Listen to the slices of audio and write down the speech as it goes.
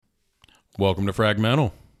Welcome to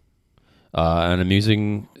Fragmental. An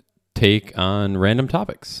amusing take on random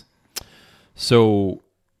topics. So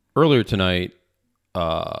earlier tonight,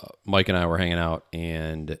 Mike and I were hanging out,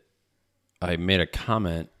 and I made a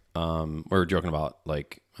comment. We were joking about,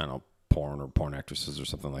 like, I don't know, porn or porn actresses or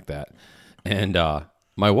something like that. And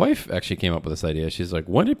my wife actually came up with this idea. She's like,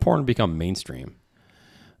 when did porn become mainstream?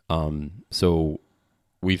 So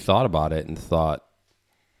we thought about it and thought,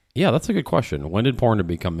 yeah, that's a good question. When did porn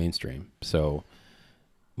become mainstream? So,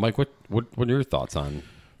 Mike, what are your thoughts on?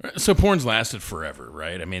 So porn's lasted forever,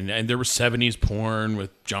 right? I mean, and there was 70s porn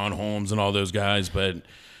with John Holmes and all those guys, but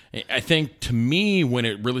I think to me, when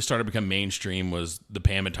it really started to become mainstream was the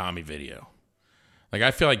Pam and Tommy video. Like,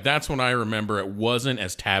 I feel like that's when I remember it wasn't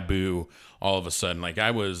as taboo all of a sudden. Like,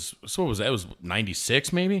 what was that? It was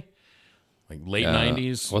 96 maybe? Like late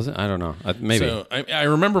 90s? Was it? I don't know. Maybe. So I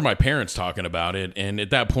remember my parents talking about it, and at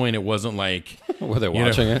that point it wasn't like... Were they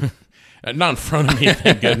watching it? Not in front of me,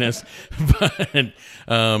 thank goodness. But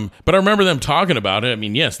I remember them talking about it. I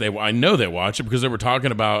mean, yes, I know they watched it because they were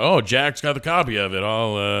talking about, oh, Jack's got the copy of it.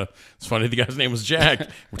 It's funny the guy's name was Jack.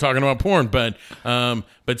 We're talking about porn, but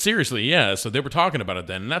seriously, yeah. So they were talking about it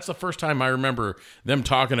then, and that's the first time I remember them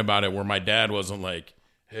talking about it where my dad wasn't like,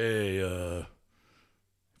 hey,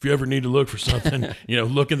 if you ever need to look for something,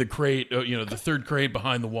 look in the crate, the third crate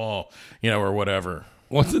behind the wall, or whatever.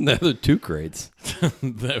 What's in the other two crates?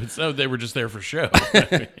 So they were just there for show.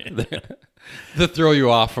 To throw you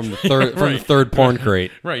off from the third the third porn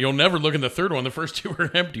crate. Right. You'll never look in the third one. The first two are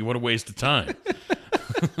empty. What a waste of time.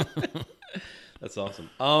 That's awesome.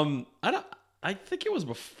 I think it was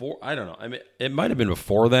before. I don't know. I mean, it might have been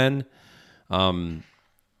before then. But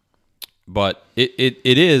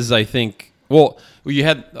it is. I think. Well, you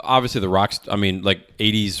had obviously the rock. I mean, like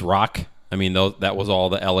 80s rock. I mean, that was all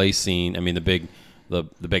the LA scene. I mean, the big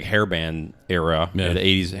hairband era, the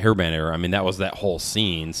 80s hairband era. I mean, that was that whole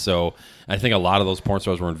scene. So I think a lot of those porn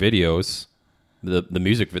stars were in videos. The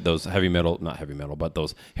music, those heavy metal, not heavy metal, but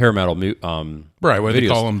those hair metal, right? What do they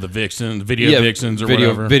call them? The vixens, vixens, or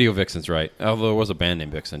whatever. Video vixens, right? Although there was a band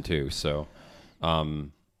named Vixen too. So,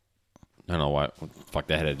 I don't know what the fuck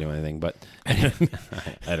that had to do with anything, but I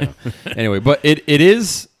don't know. Anyway, but it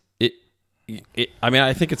is. I mean,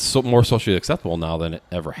 I think it's more socially acceptable now than it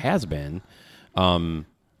ever has been.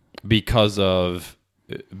 Because of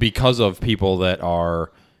people that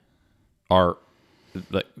are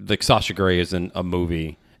like Sasha Grey is in a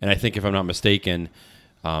movie, and I think if I'm not mistaken,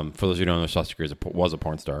 for those who don't know, Sasha Grey was a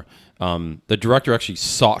porn star. The director actually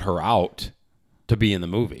sought her out to be in the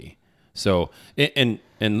movie. So and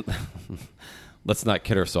let's not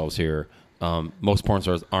kid ourselves here. Most porn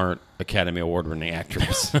stars aren't Academy Award winning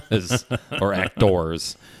actresses or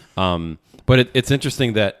actors, but it's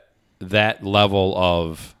interesting that level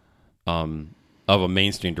of a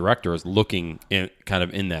mainstream director is looking kind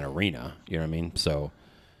of in that arena. You know what I mean? So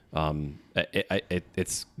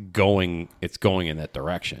it's going in that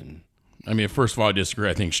direction. I mean, first of all, I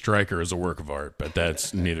disagree. I think Stryker is a work of art, but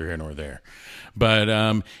that's neither here nor there. But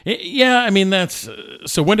I mean, that's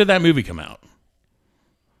so. When did that movie come out?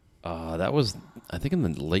 That was, I think, in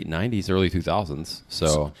the late 90s, early 2000s.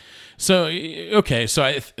 So it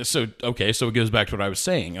goes back to what I was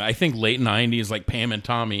saying. I think late 90s, like Pam and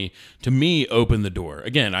Tommy, to me, opened the door.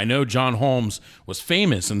 Again, I know John Holmes was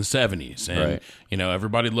famous in the 70s, and right.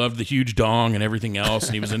 Everybody loved the huge dong and everything else,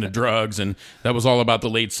 and he was into drugs, and that was all about the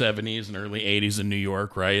late 70s and early 80s in New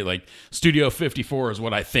York, right? Like Studio 54 is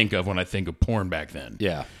what I think of when I think of porn back then.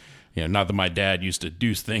 Yeah. Not that my dad used to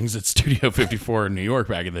do things at Studio 54 in New York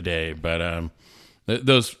back in the day, but I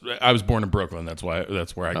was born in Brooklyn. That's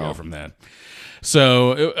where I go from that.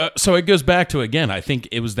 So it goes back to, again, I think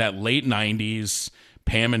it was that late 90s,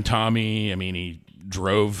 Pam and Tommy. I mean, he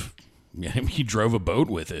drove a boat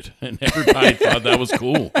with it, and everybody thought that was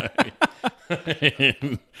cool.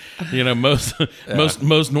 And,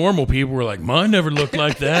 most normal people were like, mine never looked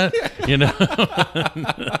like that,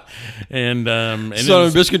 and son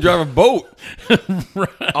of a bitch can drive a boat right.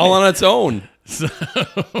 all on its own. So,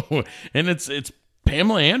 and it's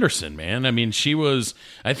Pamela Anderson, man. I mean, she was,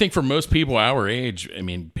 I think for most people our age, I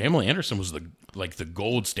mean, Pamela Anderson was the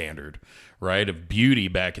gold standard, right, of beauty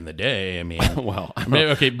back in the day. I mean, well,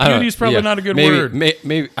 beauty is probably not a good word.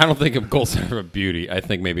 Maybe I don't think of gold standard of beauty. I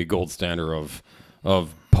think maybe gold standard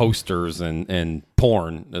of posters and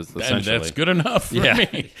porn is essentially. And that's good enough for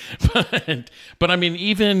me. But I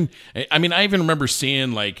even I even remember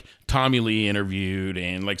seeing like Tommy Lee interviewed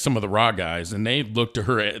and like some of the Raw guys, and they looked to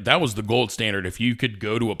her. That was the gold standard. If you could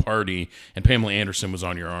go to a party and Pamela Anderson was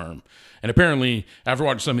on your arm. And apparently, after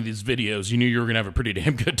watching some of these videos, you knew you were going to have a pretty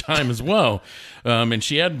damn good time as well. And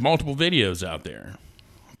she had multiple videos out there.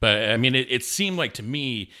 But I mean, it seemed like to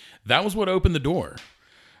me that was what opened the door,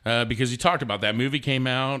 because you talked about that movie came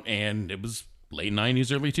out and it was late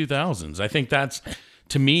 90s, early 2000s. I think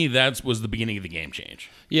to me, that was the beginning of the game change.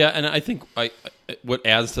 Yeah, and I think what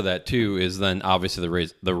adds to that too is then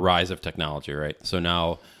obviously the rise of technology, right? So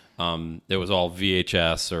now it was all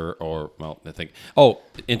VHS or I think. Oh,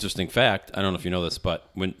 interesting fact. I don't know if you know this, but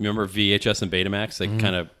remember VHS and Betamax, they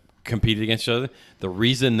kind of competed against each other.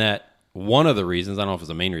 One of the reasons, I don't know if it's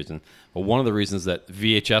the main reason, but one of the reasons that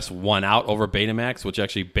VHS won out over Betamax, which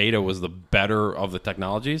actually Beta was the better of the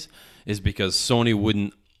technologies, is because Sony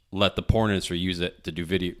wouldn't let the porn industry use it to do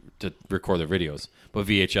video, to record their videos, but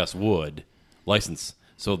VHS would license.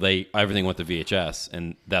 So everything went to VHS,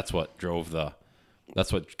 and that's what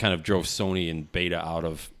kind of drove Sony and Beta out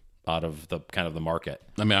of the kind of the market.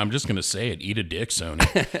 I mean, I'm just gonna say it: eat a dick, Sony.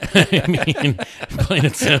 I mean, plain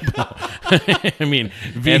and simple. I mean,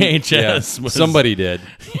 VHS was somebody did.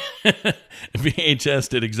 VHS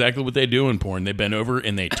did exactly what they do in porn. They bent over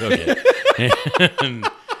and they took it.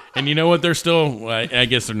 And you know what? They're still, I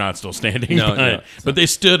guess they're not still standing, but they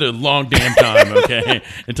stood a long damn time, okay,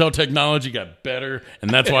 until technology got better,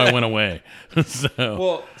 and that's why it went away.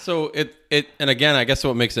 So it and again, I guess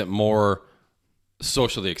what makes it more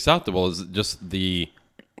socially acceptable is just the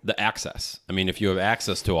access. I mean, if you have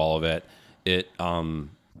access to all of it, it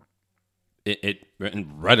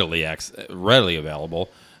readily available.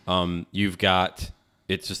 You've got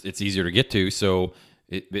it's easier to get to, so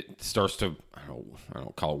it starts to I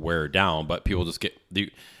don't call it wear down, but people just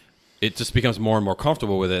it just becomes more and more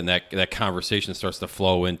comfortable with it, and that conversation starts to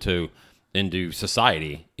flow into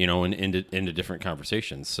society, and into different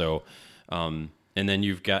conversations. So, and then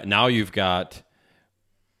you've got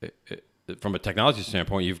from a technology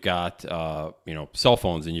standpoint, you've got cell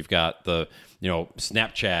phones, and you've got the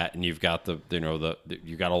Snapchat, and you've got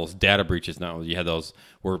you've got all those data breaches now. You had those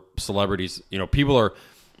where celebrities, people are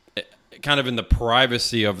kind of in the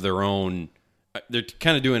privacy of their own. They're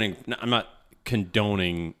kind of doing. I'm not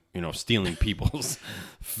condoning, stealing people's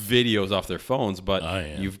videos off their phones, but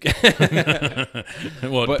you've got.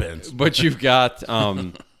 Well, it depends. But you've got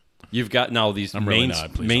now these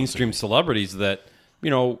mainstream celebrities that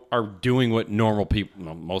are doing what normal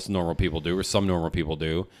people, most normal people do, or some normal people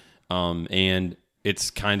do, and it's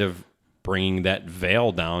kind of bringing that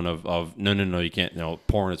veil down of no, you can't.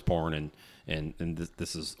 Porn is porn, and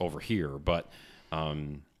this is over here, but.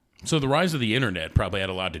 So the rise of the internet probably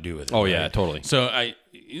had a lot to do with it. Oh, right? yeah, totally. So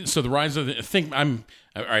the rise of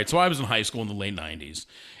all right. So I was in high school in the late 90s,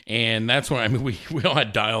 and that's when we all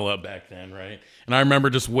had dial up back then, right? And I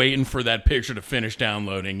remember just waiting for that picture to finish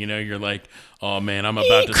downloading. You're like, oh man, I'm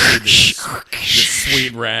about to see this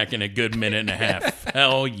sweet rack in a good minute and a half.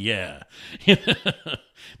 Hell yeah,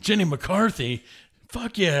 Jenny McCarthy.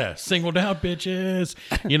 Fuck yeah, singled out bitches,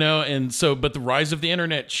 and so, but the rise of the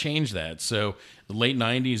internet changed that. So the late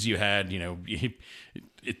 90s, you had,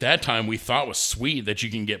 at that time we thought was sweet that you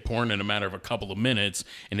can get porn in a matter of a couple of minutes,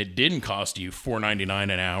 and it didn't cost you $4.99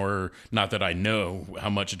 an hour. Not that I know how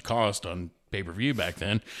much it cost on pay-per-view back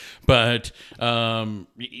then, but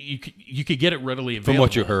you could get it readily available. From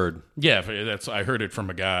what you heard. Yeah, I heard it from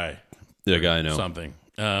a guy. The guy I know. Something.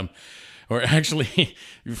 Or actually,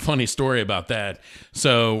 funny story about that.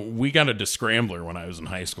 So we got a Descrambler when I was in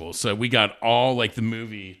high school. So we got all the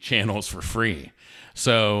movie channels for free.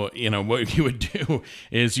 So, what you would do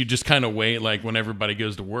is you just kind of wait when everybody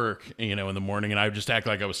goes to work, in the morning, and I would just act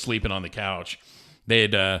like I was sleeping on the couch.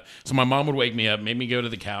 So my mom would wake me up, make me go to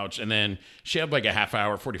the couch, and then she had a half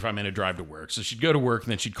hour, 45-minute drive to work. So she'd go to work,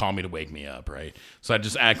 and then she'd call me to wake me up, right? So I'd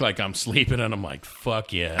just act like I'm sleeping, and I'm like,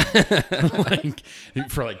 fuck yeah.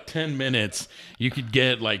 For 10 minutes, you could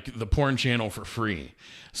get the porn channel for free.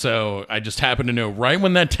 So I just happened to know right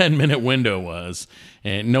when that 10-minute window was,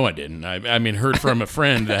 and no, I didn't. I heard from a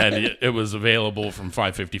friend that it was available from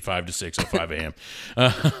 5:55 to 6:05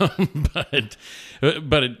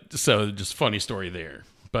 a.m. So just funny story there.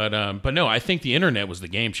 But no, I think the internet was the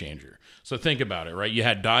game changer. So think about it, right? You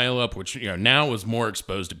had dial-up, which now was more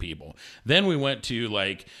exposed to people. Then we went to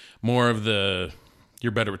more of the.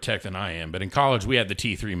 You're better with tech than I am, but in college we had the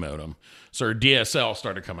T3 modem. So our DSL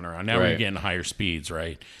started coming around. Now we're getting higher speeds,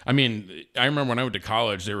 right? I remember when I went to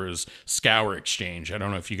college, there was Scour Exchange. I don't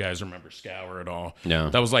know if you guys remember Scour at all. No.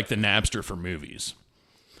 That was like the Napster for movies.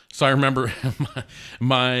 So I remember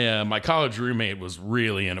my college roommate was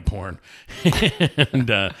really into porn, and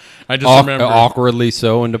I just remember awkwardly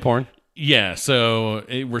so into porn. Yeah, so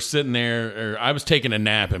we're sitting there, or I was taking a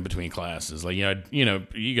nap in between classes. You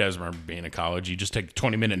guys remember being in college. You just take a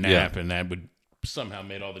 20-minute nap, and that would somehow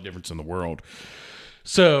made all the difference in the world.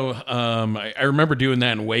 So I remember doing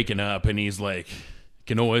that and waking up, and he's like,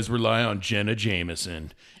 Can always rely on Jenna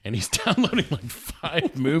Jameson. And he's downloading like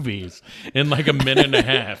 5 movies in like a minute and a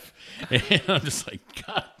half. And I'm just like,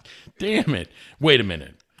 God damn it. Wait a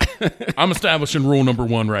minute. I'm establishing rule number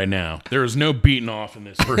 1 right now. There is no beating off in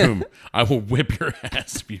this room. I will whip your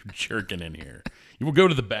ass if you're jerking in here. You will go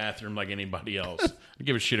to the bathroom like anybody else. I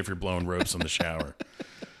give a shit if you're blowing ropes in the shower.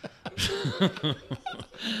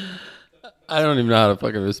 I don't even know how to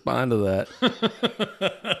fucking respond to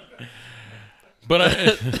that. But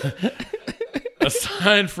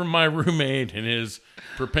aside from my roommate and his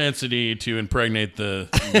propensity to impregnate the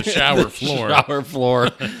shower floor, Shower floor.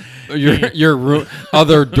 Your room,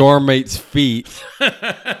 other dorm mates' feet.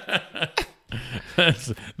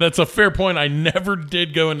 that's a fair point. I never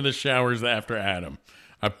did go into the showers after Adam.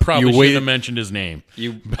 I probably shouldn't have mentioned his name.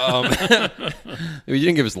 You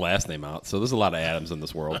didn't give his last name out, so there's a lot of Adams in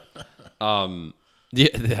this world. Yeah,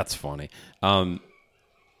 that's funny.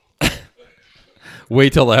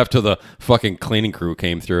 Wait till after the fucking cleaning crew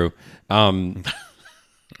came through. What was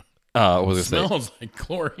I gonna say? Smells like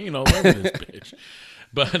chlorine all over this bitch.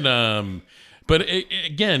 But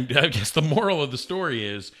again, I guess the moral of the story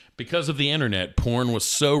is because of the internet, porn was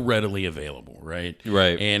so readily available, right?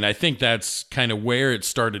 Right. And I think that's kind of where it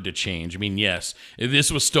started to change. I mean, yes, this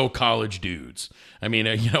was still college dudes. I mean,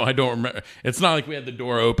 I don't remember. It's not like we had the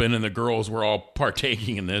door open and the girls were all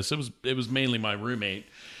partaking in this. It was mainly my roommate.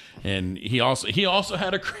 And he also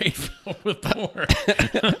had a crate filled with porn.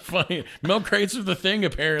 Funny, milk crates are the thing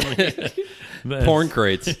apparently. Porn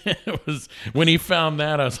crates. It was when he found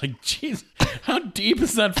that I was like, "Jeez, how deep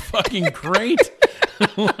is that fucking crate?"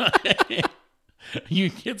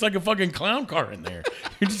 It's like a fucking clown car in there.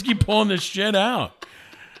 You just keep pulling this shit out.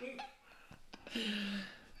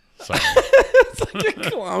 Sorry. It's like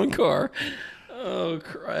a clown car. Oh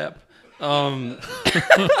crap. I'm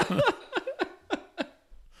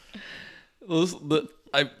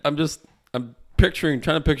trying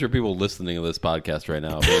to picture people listening to this podcast right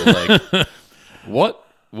now. Like,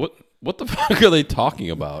 what the fuck are they talking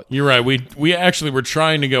about? You're right. We actually were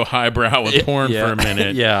trying to go highbrow with porn for a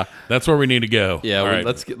minute. Yeah, that's where we need to go. Yeah, all right.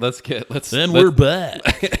 let's. We're back.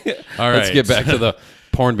 All right, let's get back to the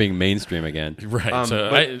porn being mainstream again. Right. I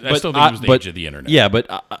still think it was the age of the internet. Yeah, but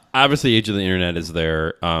obviously, age of the internet is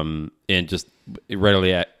there, and just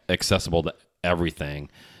readily accessible to everything.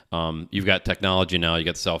 You've got technology now. You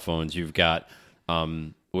got cell phones. You've got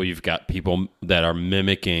you've got people that are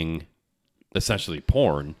mimicking essentially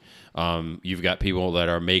porn. You've got people that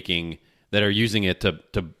are using it to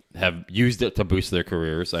have used it to boost their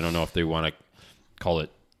careers. I don't know if they want to call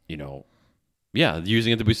it,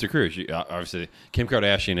 using it to boost their careers. Obviously, Kim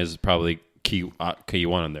Kardashian is probably key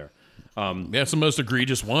one on there. That's the most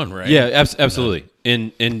egregious one, right? Yeah, absolutely.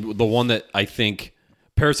 And the one that I think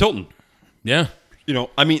Paris Hilton. Yeah.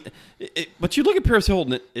 I mean, but you look at Paris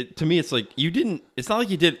Hilton, to me, it's like it's not like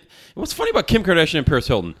you did. What's funny about Kim Kardashian and Paris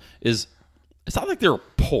Hilton is it's not like they're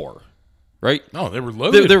poor, right? No, they were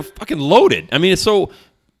loaded. They're fucking loaded. I mean, it's so,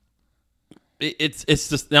 it's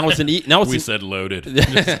just, now it's we said loaded.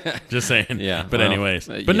 just saying. Yeah. But anyways.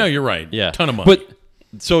 But no, you're right. Yeah. Ton of money. But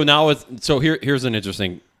so now here's an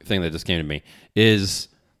interesting thing that just came to me is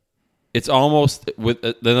it's almost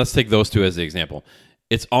then let's take those two as the example.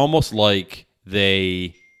 It's almost like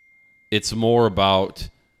it's more about,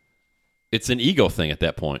 it's an ego thing at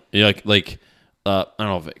that point. I don't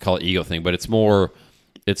know if I call it ego thing, but it's more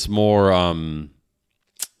just wanting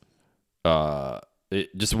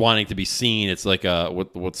to be seen. It's like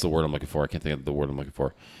what's the word I'm looking for? I can't think of the word I'm looking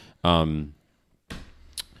for.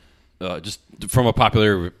 Just from a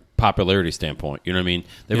popularity standpoint, you know what I mean?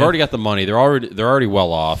 They've already got the money. They're already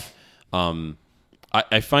well off.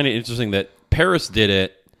 I find it interesting that Paris did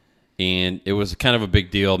it, and it was kind of a big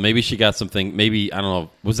deal. Maybe she got something. Maybe, I don't know.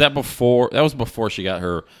 Was that before? That was before she got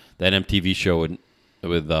that MTV show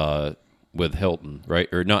with Hilton,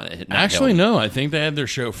 right? Or not Actually, Hilton. no. I think they had their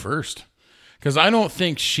show first. Because I don't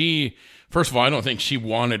think first of all, I don't think she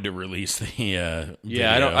wanted to release the video.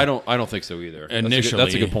 I don't think so either. Initially.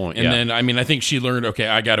 That's a good point. And then, I mean, I think she learned, okay,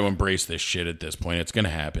 I got to embrace this shit at this point. It's going to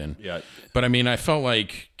happen. Yeah. But I mean, I felt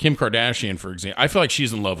like Kim Kardashian, for example, I feel like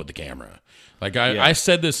she's in love with the camera. Like I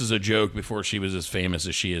said this as a joke before she was as famous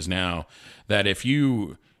as she is now, that if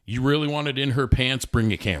you really wanted in her pants,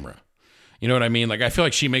 bring a camera. You know what I mean? Like, I feel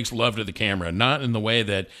like she makes love to the camera, not in the way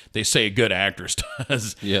that they say a good actress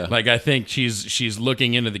does. Yeah. Like, I think she's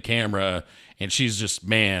looking into the camera and she's just,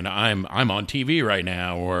 man, I'm on TV right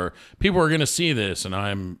now, or people are going to see this, and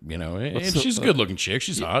I'm, and she's a good looking chick.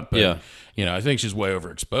 She's hot, but I think she's way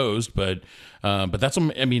overexposed. But that's,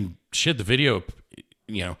 I mean, shit, the video,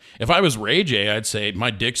 if I was Ray J, I'd say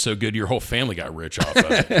my dick's so good your whole family got rich off of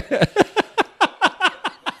it.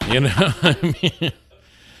 You know, I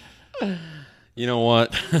mean, You know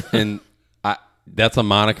what? And that's a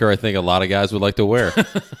moniker I think a lot of guys would like to wear.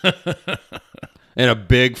 And a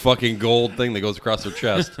big fucking gold thing that goes across their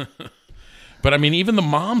chest. but I mean, even the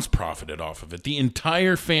moms profited off of it. The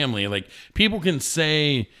entire family, like people can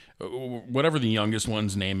say whatever the youngest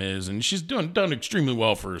one's name is, and she's done extremely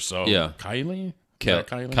well for herself. Yeah. Kylie? Is that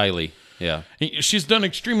Kylie. Yeah. She's done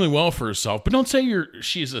extremely well for herself, but don't say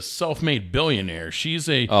she's a self-made billionaire. She's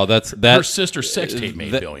her sister sex tape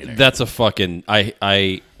made billionaire. That's a fucking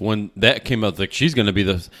I when that came out, like she's gonna be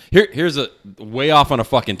the here's a way off on a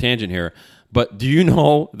fucking tangent here. But do you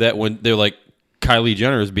know that when they're like Kylie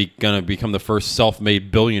Jenner is gonna become the first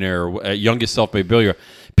self-made billionaire, youngest self-made billionaire,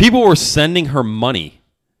 people were sending her money,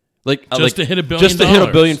 to hit $1 billion, just to hit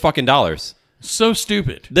 $1 billion fucking dollars. So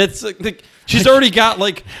stupid. That's like she's already got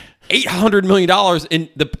like $800 million in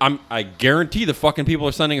I guarantee the fucking people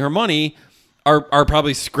are sending her money are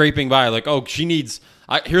probably scraping by like, oh, she needs.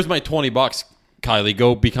 Here's my $20, Kylie.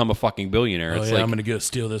 Go become a fucking billionaire. Oh, it's yeah, like, I'm gonna go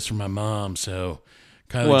steal this from my mom. So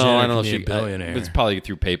Kylie well, Jenner I don't know. can be a billionaire. It's probably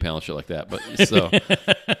through PayPal and shit like that. But so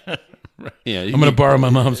yeah, I'm gonna borrow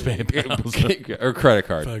my mom's PayPal or credit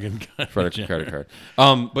card. Fucking Credit card.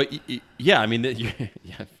 But yeah, I mean, yeah,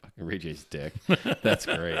 fucking Ray J's dick. That's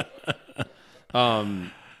great.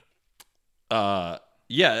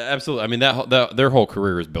 Yeah, absolutely. I mean, their whole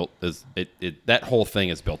career is built that whole thing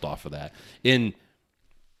is built off of that. And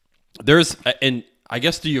I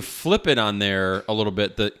guess do you flip it on there a little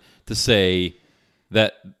bit to say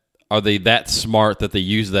that are they that smart that they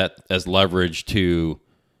use that as leverage to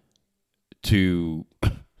you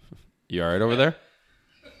all right over there?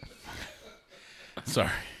 Sorry.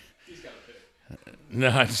 No,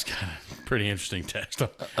 I just got a pretty interesting text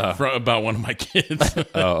about one of my kids.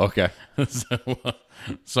 Oh, okay. So,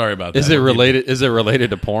 sorry about that. Is it related? Is it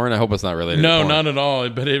related to porn? I hope it's not related. No, to porn. not at all.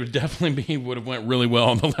 But it would definitely would have went really well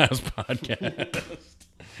on the last podcast.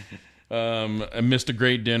 I missed a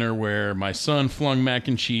great dinner where my son flung mac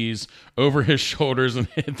and cheese over his shoulders and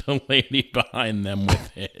hit the lady behind them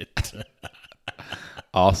with it.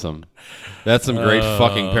 Awesome. That's some great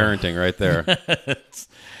fucking parenting right there.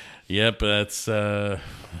 Yep, that's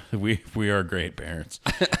we are great parents,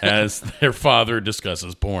 as their father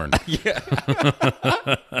discusses porn. Yeah.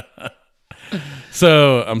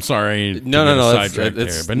 So I'm sorry. No. Sidetracked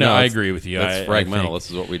there, but I agree with you. That's fragmental. This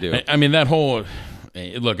is what we do. I mean, that whole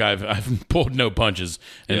look. I've pulled no punches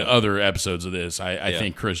in other episodes of this. I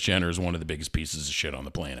think Kris Jenner is one of the biggest pieces of shit on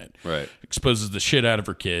the planet. Right. Exposes the shit out of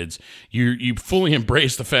her kids. You fully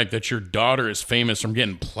embrace the fact that your daughter is famous from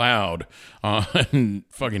getting plowed on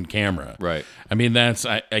fucking camera. Right. I mean, that's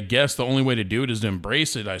I guess the only way to do it is to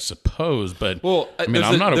embrace it, I suppose. But I mean,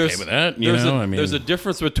 I'm not okay with that. There's a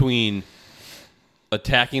difference between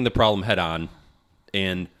attacking the problem head on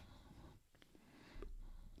and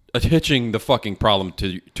hitching the fucking problem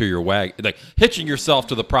to your wagon, like hitching yourself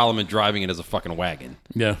to the problem and driving it as a fucking wagon.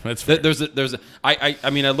 Yeah, that's fair. I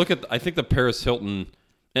mean, I think the Paris Hilton,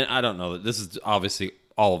 and I don't know that this is obviously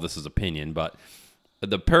all of this is opinion, but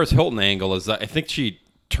the Paris Hilton angle is that I think she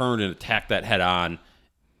turned and attacked that head on,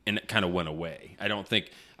 and it kind of went away. I don't think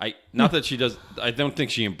that she does. I don't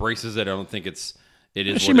think she embraces it. I don't think it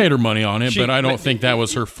is. She made her money on it, but I don't think that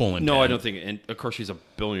was her full intent. No, I don't think. And of course, she's a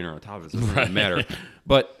billionaire on top of it. So it doesn't matter.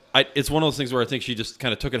 But it's one of those things where I think she just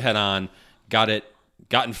kind of took it head on, got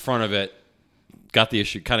in front of it, got the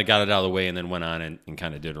issue, kind of got it out of the way, and then went on and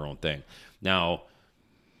kind of did her own thing. Now,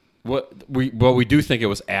 what we do think it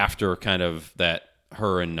was after kind of that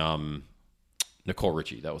her and Nicole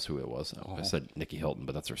Richie. That was who it was. Oh. I said Nikki Hilton,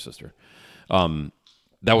 but that's her sister.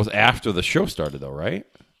 That was after the show started, though, right?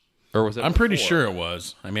 Or was it? I'm pretty sure it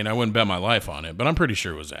was. I mean, I wouldn't bet my life on it, but I'm pretty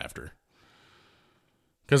sure it was after.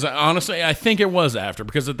 Because honestly, I think it was after.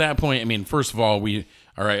 Because at that point, I mean, first of all,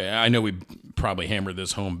 I know we probably hammered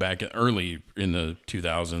this home back early in the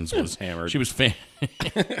 2000s. Was hammered. She was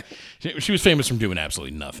she was famous from doing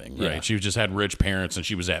absolutely nothing, right? Yeah. She just had rich parents, and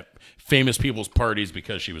she was at famous people's parties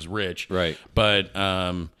because she was rich, right? But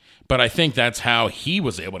I think that's how he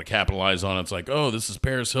was able to capitalize on it. It's like, oh, this is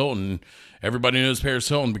Paris Hilton. Everybody knows Paris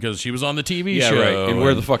Hilton because she was on the TV show. Right. And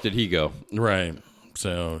where the fuck did he go? Right.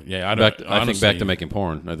 So, yeah, I think back to making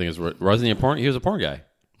porn. I think wasn't he a porn? He was a porn guy.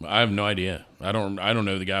 I have no idea. I don't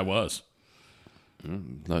know who the guy was.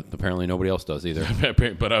 Apparently nobody else does either.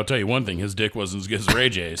 But I'll tell you one thing: his dick wasn't as good as Ray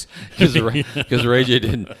J's. Because Ray J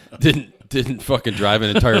didn't fucking drive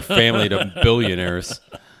an entire family to billionaires.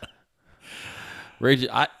 Ray J,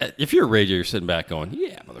 if you're Ray J, you're sitting back going,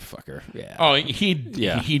 "Yeah, motherfucker, yeah." Oh, he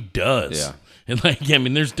does. Yeah. And like, I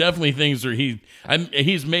mean, there's definitely things where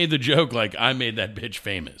he's made the joke like, I made that bitch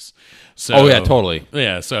famous. So, Oh, yeah, totally.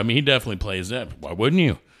 Yeah, so I mean, he definitely plays that. Why wouldn't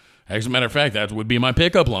you? As a matter of fact, that would be my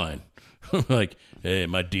pickup line. Like, hey,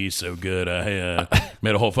 my D's so good, I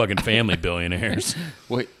made a whole fucking family billionaires.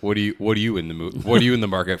 Wait, what are you in the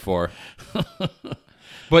market for?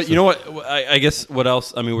 But you know what? I guess what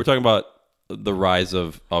else? I mean, we're talking about the rise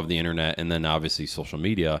of the internet, and then obviously social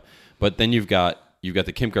media. But then you've got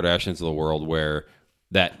the Kim Kardashians of the world, where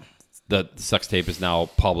the sex tape is now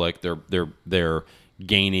public. They're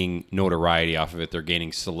gaining notoriety off of it. They're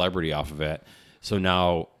gaining celebrity off of it. So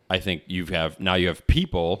now I think you have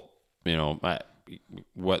people, you know, I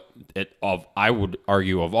would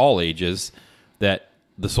argue of all ages, that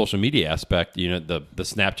the social media aspect, you know, the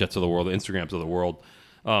Snapchats of the world, the Instagrams of the world,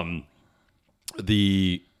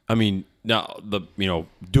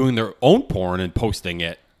 doing their own porn and posting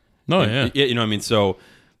it. Oh, yeah. You know what I mean? So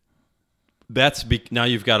now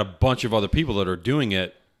you've got a bunch of other people that are doing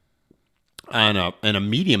it on a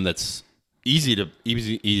medium that's easy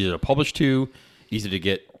to publish to, easy to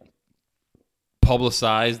get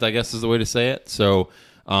publicized, I guess is the way to say it. So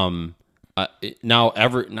now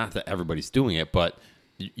not that everybody's doing it, but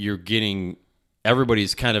you're getting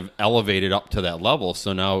everybody's kind of elevated up to that level.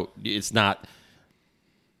 So now it's not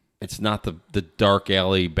the dark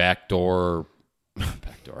alley backdoor.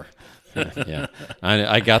 Yeah,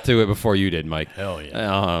 I got to it before you did, Mike. Hell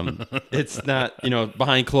yeah. It's not, you know,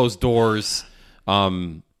 behind closed doors,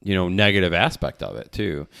 negative aspect of it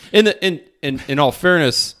too. In all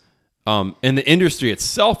fairness, and the industry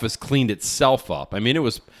itself has cleaned itself up. I mean, it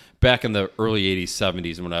was back in the early 80s,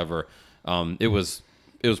 70s, and whatever. It was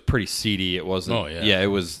pretty seedy. It wasn't. Oh, yeah. Yeah, it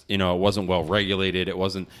was. You know, it wasn't well regulated. It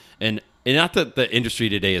wasn't, and not that the industry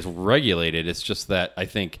today is regulated. It's just that I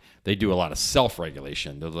think they do a lot of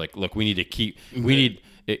self-regulation. They're like, look,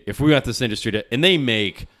 if we want this industry to, and they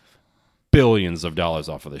make billions of dollars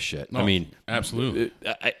off of this shit. Oh, I mean, absolutely.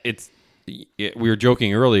 We were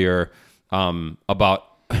joking earlier about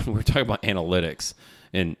we were talking about analytics,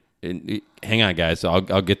 and hang on, guys.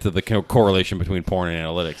 I'll get to the correlation between porn and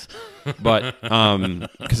analytics, but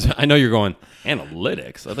because I know you're going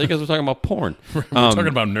analytics. I think you guys were talking about porn. We're talking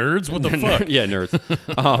about nerds. What the fuck? Yeah,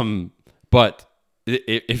 nerds. But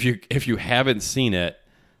if you haven't seen it,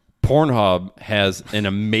 Pornhub has an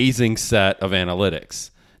amazing set of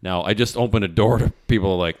analytics. Now, I just opened a door to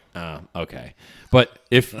people like, okay,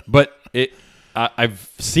 I've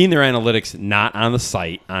seen their analytics not on the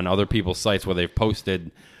site, on other people's sites where they've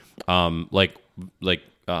posted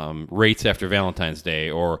rates after Valentine's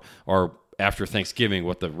Day or after Thanksgiving,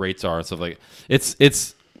 what the rates are and stuff like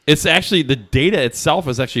that. It's actually, the data itself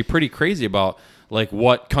is actually pretty crazy about like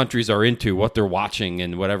what countries are into, what they're watching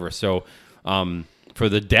and whatever. So for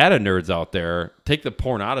the data nerds out there, take the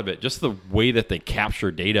porn out of it. Just the way that they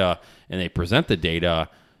capture data and they present the data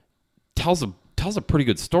tells a pretty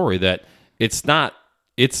good story that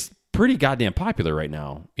it's pretty goddamn popular right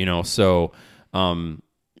now, you know. So and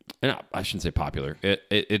I shouldn't say popular.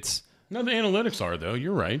 It's no, the analytics are though.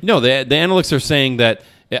 You're right. No, the analytics are saying that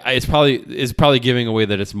it's probably giving away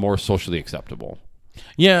that it's more socially acceptable.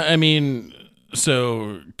 Yeah, I mean,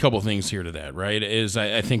 so a couple things here to that, right? Is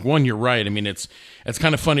I think one, you're right. I mean, it's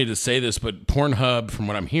kind of funny to say this, but Pornhub, from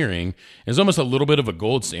what I'm hearing, is almost a little bit of a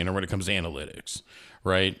gold standard when it comes to analytics,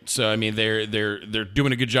 right? So I mean, they're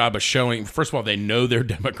doing a good job of showing. First of all, they know their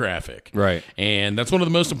demographic, right? And that's one of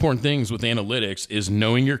the most important things with analytics is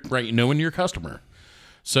knowing your customer.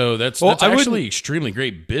 So that's actually extremely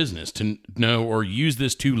great business to know or use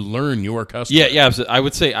this to learn your customer. Yeah,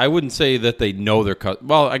 absolutely. I wouldn't say that they know their customer.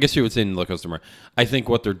 Well, I guess you would say know the customer. I think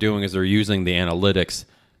what they're doing is they're using the analytics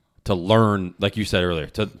to learn, like you said earlier,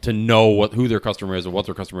 to know who their customer is and what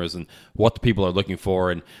their customer is and what the people are looking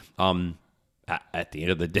for. And at the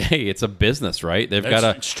end of the day, it's a business, right? They've got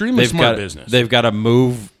to extremely smart business. They've got to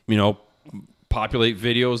move, populate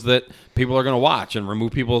videos that people are going to watch and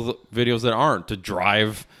remove people's videos that aren't to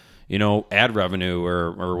drive, ad revenue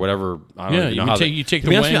or whatever. I don't know how you take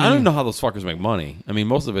the I don't know how those fuckers make money. I mean,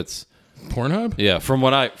 most of it's Pornhub. Yeah, from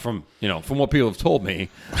what people have told me,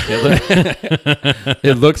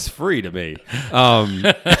 it looks free to me.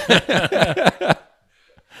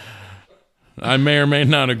 I may or may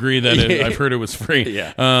not agree that I've heard it was free.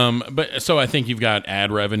 Yeah. But so I think you've got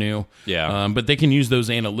ad revenue. Yeah. But they can use those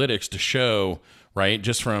analytics to show, right,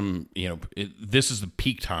 just from, this is the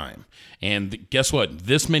peak time. And guess what?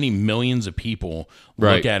 This many millions of people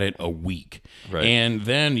look at it a week. Right. And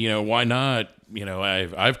then, why not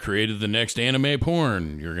I've created the next anime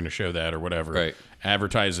porn. You're going to show that or whatever. Right.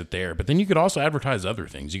 Advertise it there. But then you could also advertise other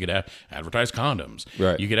things. You could advertise condoms.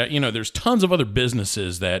 Right. You could, there's tons of other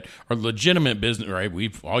businesses that are legitimate business, right?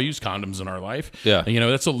 We've all used condoms in our life. Yeah.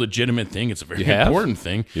 That's a legitimate thing. It's a very have? important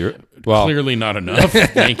thing. Well- Clearly not enough.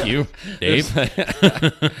 Thank you, Dave.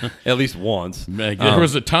 At least once. There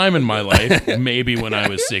was a time in my life, maybe when I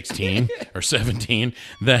was 16 or 17,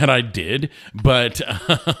 that I did. But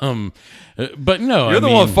no. You're the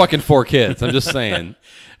one with fucking 4 kids. I'm just saying.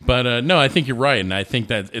 But no, I think you're right, and I think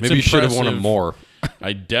that it's Maybe you should have impressive. wanted more.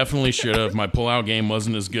 I definitely should have. My pull-out game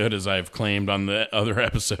wasn't as good as I've claimed on the other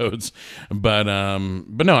episodes, but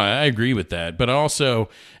no, I agree with that. But also,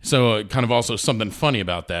 kind of also something funny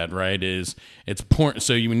about that, right? Is it's porn.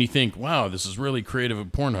 So when you think, wow, this is really creative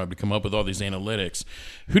at Pornhub to come up with all these analytics.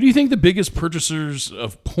 Who do you think the biggest purchasers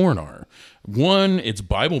of porn are? One, it's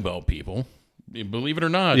Bible Belt people. Believe it or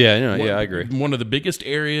not, Yeah, I agree. One of the biggest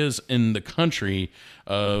areas in the country,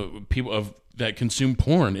 people that consume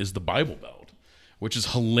porn is the Bible Belt, which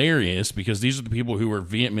is hilarious because these are the people who are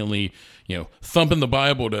vehemently, thumping the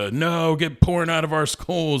Bible to no, get porn out of our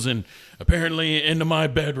skulls and apparently into my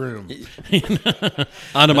bedroom,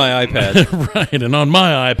 Onto my iPad. right, and on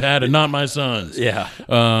my iPad and not my son's. Yeah.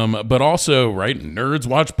 But also, right, nerds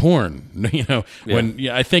watch porn. When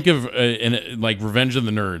I think of like Revenge of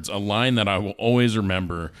the Nerds, a line that I will always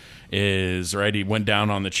remember is, right, he went down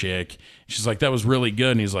on the chick. She's like, that was really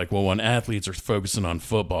good. And he's like, well, when athletes are focusing on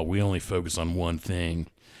football, we only focus on one thing,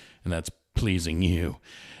 and that's pleasing you.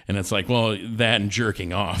 And it's like, well, that and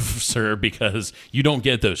jerking off, sir, because you don't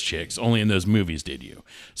get those chicks. Only in those movies did you.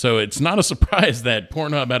 So it's not a surprise that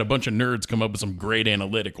Pornhub had a bunch of nerds come up with some great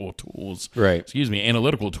analytical tools. Right.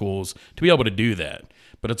 Analytical tools to be able to do that.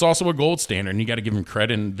 But it's also a gold standard, and you got to give them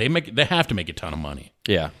credit. And they have to make a ton of money.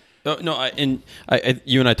 Yeah. No,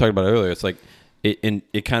 you and I talked about it earlier. It's like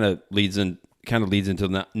it kind of leads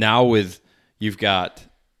into now with you've got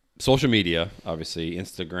social media, obviously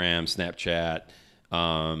Instagram, Snapchat.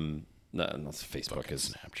 No, Facebook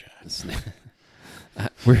is Snapchat.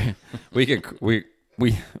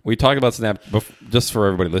 We talk about Snap just for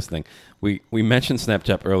everybody listening. We mentioned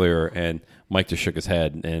Snapchat earlier, and Mike just shook his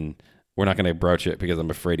head, and we're not going to broach it because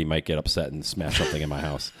I'm afraid he might get upset and smash something in my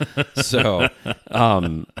house. So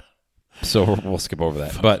we'll skip over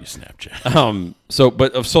that. But you, Snapchat.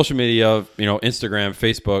 But of social media, Instagram,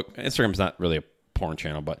 Facebook. Instagram's not really a porn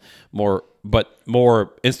channel, but more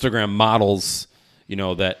Instagram models.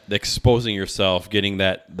 That exposing yourself, getting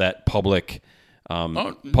that public.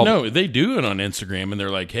 No, they do it on Instagram, and they're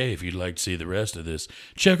like, hey, if you'd like to see the rest of this,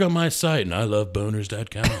 check out my site, and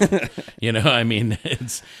iloveboners.com.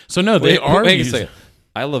 It's so no, they are. Wait a second.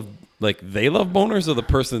 They love boners, or the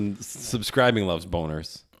person subscribing loves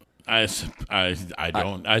boners? I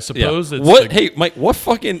don't. I suppose it's what? Hey, Mike, what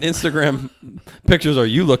fucking Instagram pictures are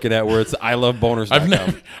you looking at where it's I love boners?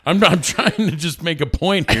 I'm trying to just make a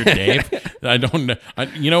point here, Dave. I don't know.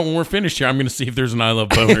 When we're finished here, I'm going to see if there's an I Love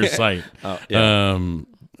Boners site.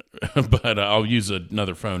 But I'll use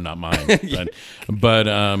another phone, not mine. But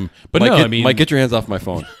Mike, get your hands off my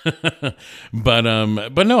phone. but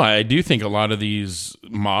no, I do think a lot of these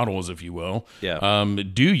models, if you will,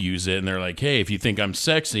 do use it, and they're like, hey, if you think I'm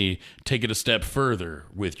sexy, take it a step further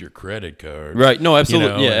with your credit card. Right? No,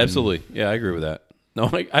 absolutely. Absolutely. Yeah, I agree with that.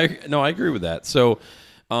 No, I agree with that. So,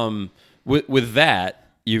 with that.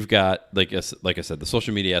 You've got like I said, the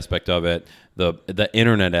social media aspect of it, the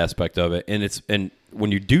internet aspect of it, and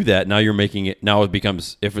when you do that, now you're making it. Now it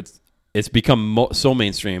becomes it's become so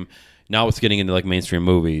mainstream. Now it's getting into like mainstream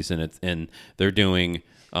movies, and they're doing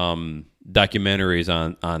documentaries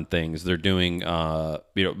on things. They're doing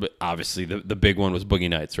obviously the big one was Boogie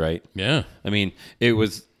Nights, right? Yeah. I mean, it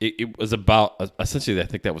was about essentially. I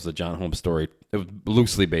think that was the John Holmes story. It was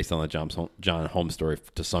loosely based on the John Holmes story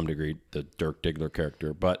to some degree, the Dirk Diggler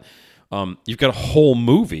character. But you've got a whole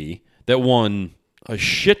movie that won a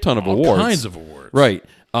shit ton of awards, all kinds of awards, right?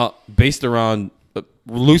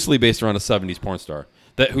 Loosely based around a '70s porn star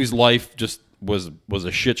whose life just was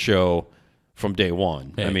a shit show from day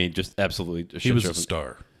one. Hey, I mean, just absolutely a shit show. He was a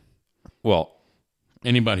star. Well,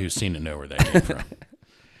 anybody who's seen it know where that came from.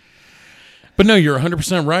 But no, you're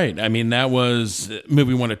 100% right. I mean, that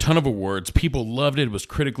movie won a ton of awards. People loved it. It was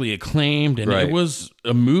critically acclaimed, and It was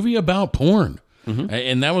a movie about porn. Mm-hmm.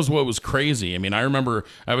 And that was what was crazy. I mean, I remember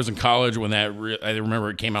I was in college when I remember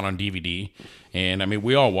it came out on DVD, And I mean,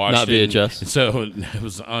 we all watched Not it. VHS. So it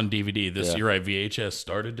was on DVD. Yeah. You're right. VHS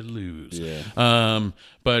started to lose. Yeah.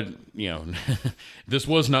 But this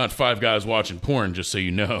was not five guys watching porn, just so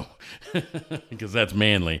you know, because that's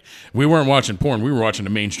manly. We weren't watching porn. We were watching a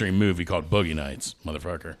mainstream movie called Boogie Nights,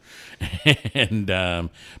 motherfucker. And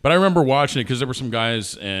but I remember watching it because there were some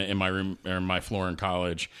guys in my room or in my floor in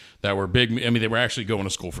college that were big. I mean, they were actually going to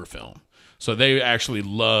school for film, so they actually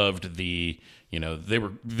loved the. They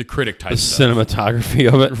were the critic type stuff. Cinematography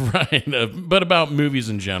of it. Right. But about movies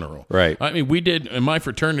in general. Right. I mean, we did, in my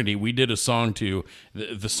fraternity, we did a song to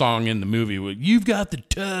the song in the movie. You've got the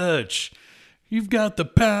touch. You've got the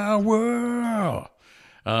power.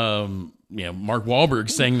 Mark Wahlberg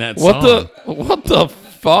sang that song. What the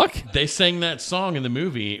fuck? They sang that song in the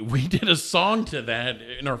movie. We did a song to that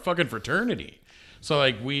in our fucking fraternity. So,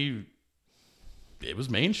 it was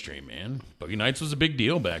mainstream, man. Boogie Nights was a big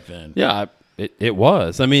deal back then. Yeah, it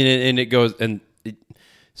was. I mean, and it goes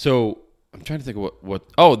so I'm trying to think of what.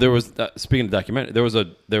 Oh, there was speaking of documentary. There was a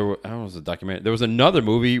documentary. There was another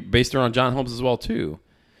movie based around John Holmes as well too.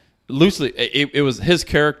 Loosely, it was his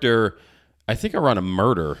character. I think around a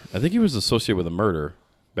murder. I think he was associated with a murder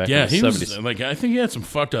back in the 70s. Was I think he had some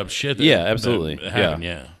fucked up shit. Absolutely. That happened,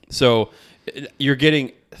 yeah. So you're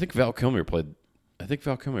getting. I think Val Kilmer played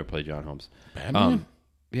John Holmes. Batman.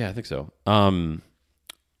 Yeah, I think so.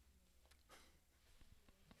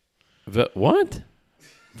 What?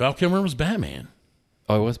 Val Kilmer was Batman.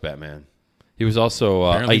 Oh, he was Batman. He was also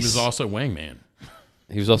Apparently Ice. he was also Wangman.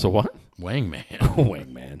 He was also what? Wangman.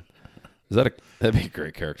 Wangman. That'd be a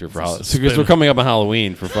great character for Halloween. Because we're coming up on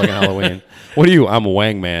Halloween for fucking Halloween. What are you? I'm a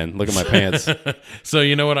Wangman. Look at my pants. So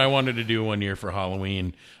you know what I wanted to do one year for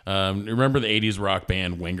Halloween? Remember the 80s rock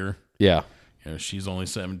band Winger? Yeah. She's only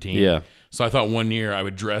 17. Yeah. So I thought one year I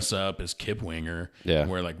would dress up as Kip Winger, yeah, and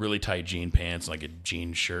wear really tight jean pants, like a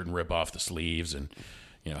jean shirt, and rip off the sleeves, and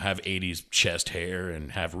have 80s chest hair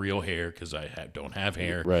and have real hair because I don't have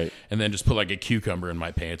hair, right? And then just put a cucumber in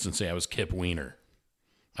my pants and say I was Kip Wiener.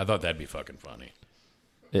 I thought that'd be fucking funny.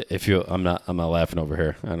 I'm not laughing over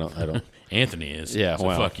here. I don't. Anthony is. Yeah. So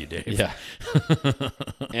fuck you, Dave. Yeah.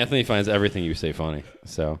 Anthony finds everything you say funny.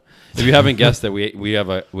 So if you haven't guessed that we have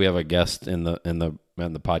a guest in the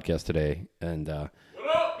podcast today, and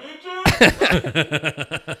what up, bitches?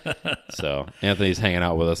 So Anthony's hanging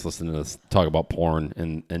out with us, listening to us talk about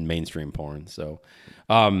porn and mainstream porn. So.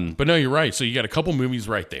 But no, you're right. So you got a couple movies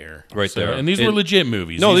right there, there, and these were legit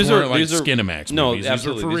movies. No, these are Skinamax. No, movies.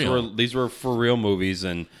 absolutely, these were for real. These were for real movies,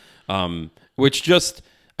 and which just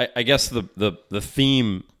I guess the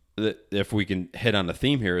theme that if we can hit on the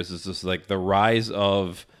theme here is just the rise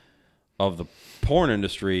of the porn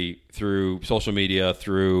industry through social media,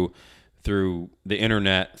 through the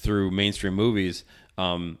internet, through mainstream movies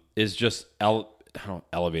is just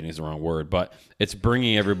elevating is the wrong word, but it's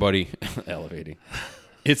bringing everybody elevating.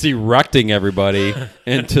 It's erecting everybody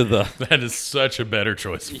into the. That is such a better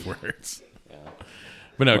choice of words. Yeah.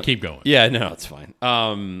 But no, keep going. Yeah, no, it's fine.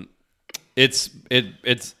 It's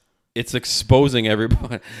exposing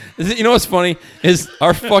everybody. You know what's funny is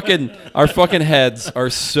our fucking heads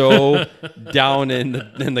are so down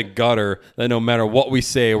in the gutter that no matter what we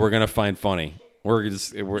say, we're gonna find funny. We're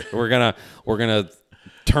gonna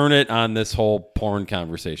turn it on this whole porn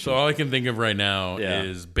conversation. So all I can think of right now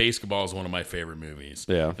is Basketball is one of my favorite movies.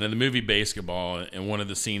 Yeah. And in the movie Basketball, in one of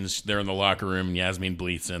the scenes, they're in the locker room, and Yasmin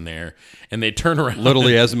Bleeth's in there, and they turn around. Little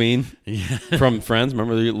Yasmin from Friends.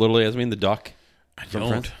 Remember the Little Yasmin, the duck? I from don't.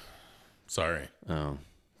 Friends? Sorry. Oh.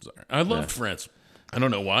 Sorry. I loved Friends. I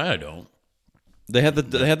don't know why I don't. They had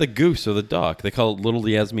the goose or the duck. They call it Little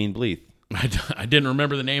Yasmin Bleeth. I didn't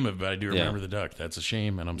remember the name of it, but I do remember the duck. That's a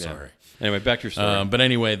shame, and I'm sorry. Anyway, back to your story. But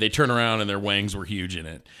anyway, they turn around and their wangs were huge in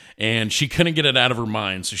it. And she couldn't get it out of her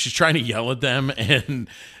mind. So she's trying to yell at them. And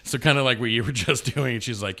so kind of like what you were just doing.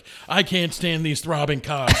 She's like, I can't stand these throbbing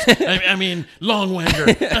cocks. I mean, long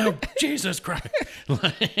wanger. Oh, Jesus Christ.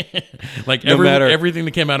 Everything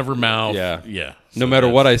that came out of her mouth. Yeah. Yeah. No matter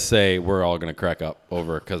what I say, we're all going to crack up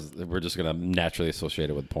over because we're just going to naturally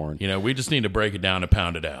associate it with porn. We just need to break it down and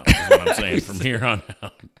pound it out, is what I'm saying from here on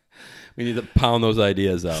out. We need to pound those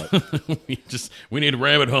ideas out. we need to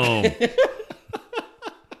ram it home.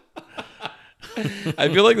 I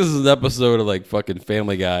feel like this is an episode of fucking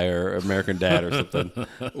Family Guy or American Dad or something,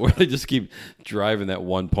 where they just keep driving that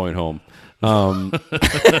one point home.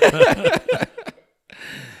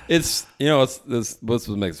 It's what's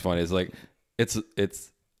what makes it funny is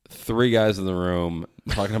it's three guys in the room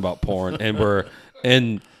talking about porn, and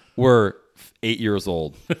we're 8 years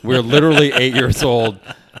old. We're literally 8 years old.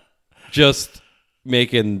 Just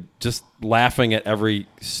just laughing at every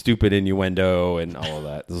stupid innuendo and all of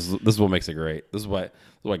that. This is what makes it great. This is why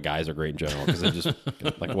guys are great in general, because they're just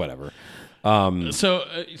like whatever. So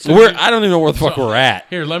I don't even know where the fuck we're at.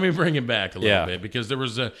 Here, let me bring it back a little Yeah. bit, because there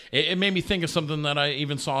was it made me think of something that I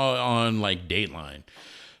even saw on like Dateline.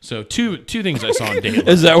 So two things I saw on Dateline.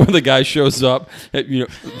 Is that when the guy shows up? The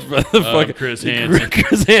fucking Chris Hansen.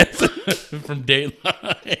 Chris Hansen. From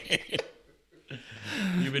Dateline.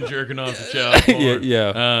 You've been jerking off the child porn.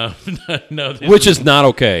 Yeah. No, Which is not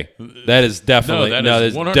okay. That is definitely that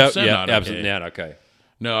is 100% not okay. absolutely not okay.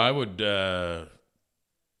 No, I would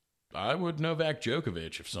Novak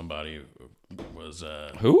Djokovic if somebody was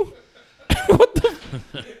Who? What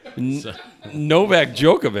the? Novak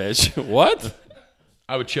Djokovic. What?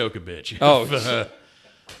 I would choke a bitch. Oh.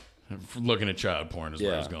 Looking at child porn is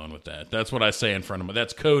where I was Yeah. going with that. That's what I say in front of my.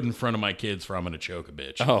 That's code in front of my kids for I'm going to choke a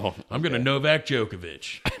bitch. Oh, I'm going to Novak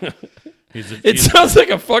Djokovic. It sounds like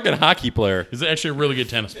a fucking hockey player. He's actually a really good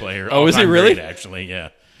tennis player. Oh, is he All-time really? great, actually, yeah.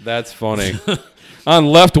 That's funny. On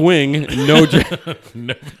left wing, no.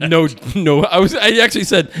 I actually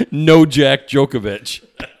said no Jack Djokovic.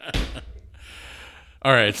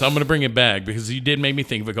 All right, so I'm going to bring it back because you did make me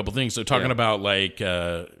think of a couple things. So talking about like,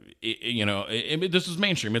 this is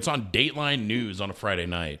mainstream. It's on Dateline News on a Friday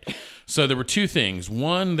night. So there were two things.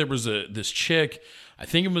 One, there was this chick. I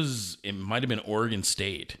think it might have been Oregon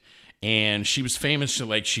State, and she was famous to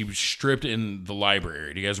like she was stripped in the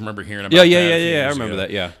library. Do you guys remember hearing about? Yeah. that a few I years remember ago? that.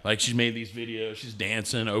 Yeah. Like she's made these videos, she's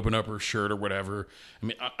dancing, open up her shirt or whatever. I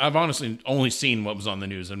mean, I've honestly only seen what was on the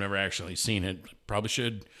news. I've never actually seen it. Probably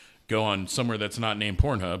should go on somewhere that's not named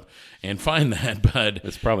Pornhub and find that. But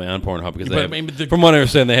It's probably on Pornhub because from what I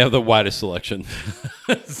understand, they have the widest selection.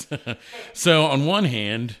 So on one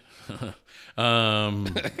hand,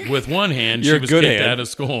 with one hand, You're she was a good kicked hand. out of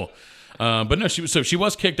school. But no, she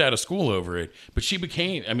was kicked out of school over it. But she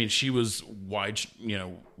became, I mean, she was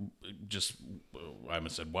just I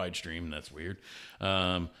almost said wide stream. That's weird.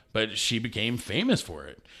 But she became famous for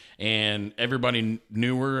it, and everybody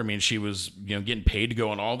knew her. I mean, she was getting paid to go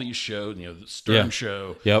on all these shows. The Stern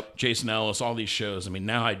Show, Yep. Jason Ellis, all these shows. I mean,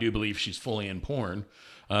 now I do believe she's fully in porn.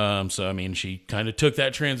 So I mean, she kind of took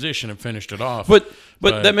that transition and finished it off. But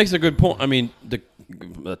that makes a good point. I mean,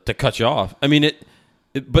 to cut you off. I mean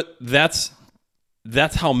but that's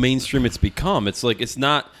how mainstream it's become. It's like it's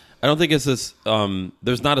not. I don't think it's this.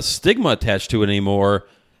 There's not a stigma attached to it anymore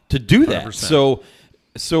to do that. 100%.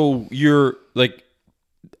 So you're like,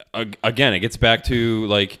 again, it gets back to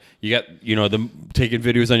like you got them taking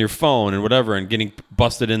videos on your phone and whatever, and getting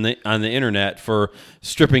busted on the internet for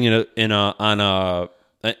stripping in a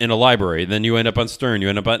library. Then you end up on Stern, you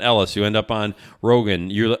end up on Ellis, you end up on Rogan,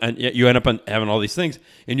 you end up on having all these things,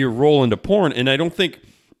 and you roll into porn. And I don't think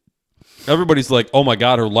everybody's like, oh my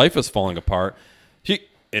god, her life is falling apart.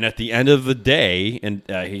 And at the end of the day, and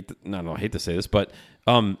I hate to say this, but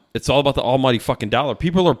it's all about the almighty fucking dollar.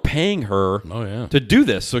 People are paying her to do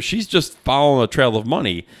this, so she's just following a trail of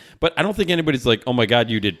money. But I don't think anybody's like, oh my god,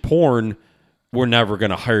 you did porn, we're never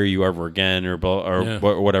going to hire you ever again, or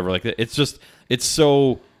whatever like that. It's just it's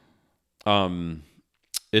so part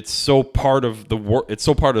of the it's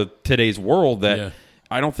so part of today's world that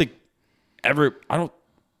I don't think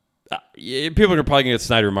people are probably gonna get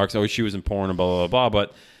snide remarks. Oh, she was in porn and blah blah blah.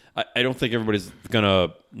 But I don't think everybody's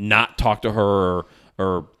gonna not talk to her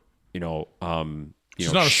or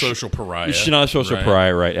she's not a social pariah. She's not a social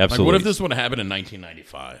pariah, right? Absolutely. Like, what if this would have happened in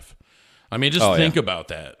 1995? I mean, just think about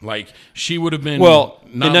that. Like, she would have been in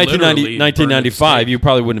 1995. You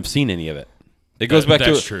probably wouldn't have seen any of it. It goes back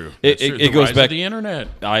to that's true. It goes back to the internet.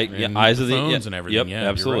 Eyes of the phones and everything. Yep, Yeah,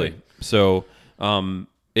 absolutely. You're right. So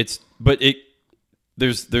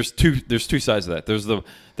there's two sides of that. There's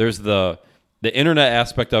the internet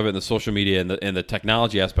aspect of it, and the social media, and the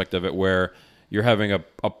technology aspect of it, where you're having a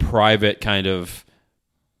private kind of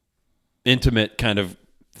intimate kind of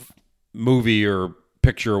movie or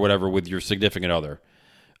picture or whatever with your significant other,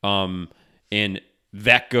 and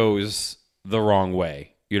that goes the wrong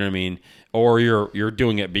way. You know what I mean? Or you're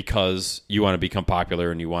doing it because you want to become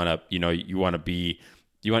popular and you're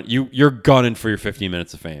gunning for your 15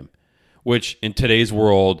 minutes of fame, which in today's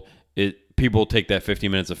world, people take that 15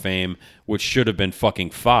 minutes of fame, which should have been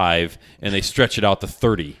fucking 5, and they stretch it out to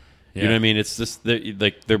 30. You know what I mean? It's just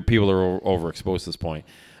people are overexposed at this point.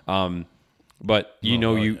 But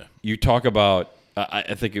you talk about.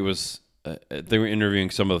 I think it was they were interviewing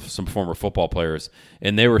some former football players,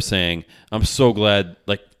 and they were saying, "I'm so glad,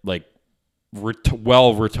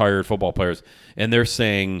 well retired football players," and they're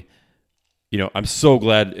saying, I'm so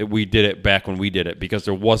glad we did it back when we did it, because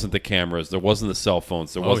there wasn't the cameras, there wasn't the cell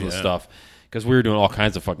phones, there wasn't the stuff, because we were doing all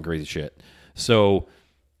kinds of fucking crazy shit. So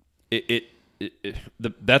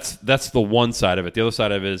that's the one side of it. The other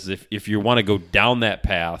side of it is if you want to go down that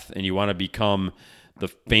path and you want to become the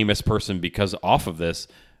famous person because off of this,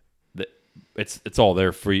 it's all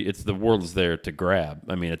there for you. The world is there to grab.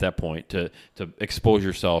 I mean, at that point, to expose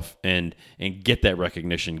yourself and get that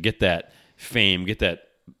recognition, get that fame, get that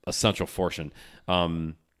essential fortune.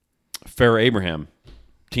 Farrah Abraham,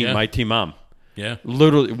 my teen mom,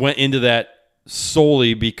 literally went into that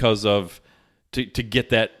solely because of to get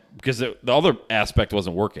that, because the other aspect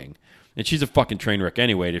wasn't working. And she's a fucking train wreck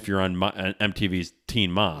anyway. If you're on MTV's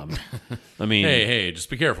Teen Mom, I mean, hey, just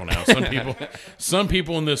be careful now. Some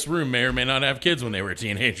people in this room may or may not have kids when they were a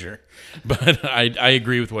teenager. But I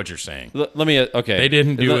agree with what you're saying. Let me okay. They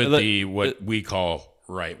didn't do it what we call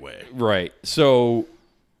right way. Right. So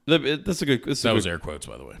that's a good. That was air quotes,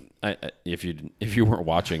 by the way. If you weren't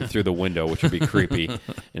watching through the window, which would be creepy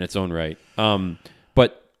in its own right.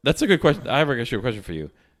 But that's a good question. I have actually a question for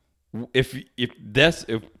you. If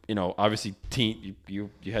obviously teen you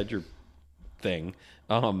had your thing,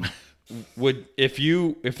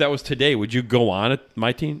 if that was today, would you go on at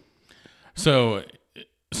My Teen? So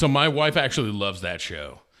my wife actually loves that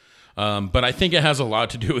show, but I think it has a lot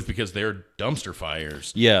to do with because they're dumpster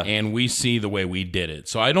fires, and we see the way we did it.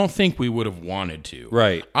 So I don't think we would have wanted to.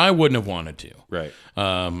 Right, I wouldn't have wanted to. Right.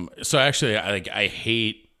 So actually, I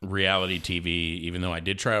hate reality TV, even though I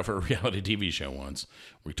did try out for a reality TV show once.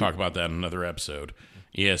 We talk about that in another episode.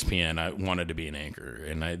 ESPN, I wanted to be an anchor,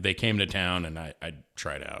 and they came to town, and I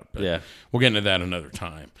tried out. But we'll get into that another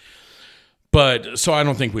time. But so I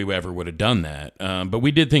don't think we ever would have done that. But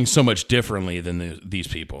we did things so much differently than these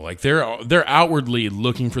people. Like they're outwardly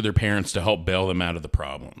looking for their parents to help bail them out of the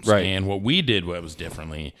problems. Right. And what we did was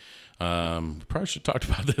differently. Probably should have talked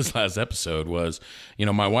about this last episode. Was,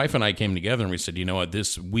 my wife and I came together and we said, you know what,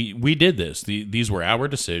 we did this. These were our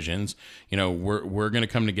decisions. We're going to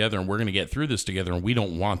come together and we're going to get through this together, and we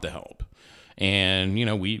don't want the help. And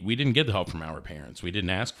we didn't get the help from our parents. We didn't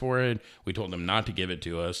ask for it. We told them not to give it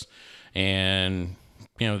to us, and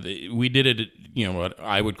we did it. What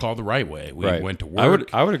I would call the right way. We went to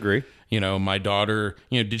work. I would agree. My daughter,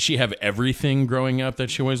 did she have everything growing up that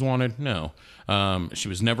she always wanted? No. She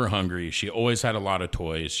was never hungry. She always had a lot of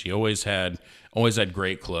toys. She always had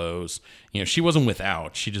great clothes. She wasn't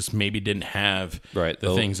without. She just maybe didn't have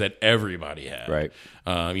the things that everybody had. Right.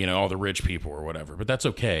 All the rich people or whatever. But that's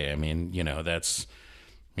okay. I mean,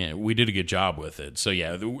 we did a good job with it. So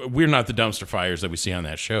yeah, we're not the dumpster fires that we see on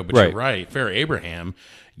that show. But you're right. Farrah Abraham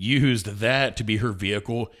used that to be her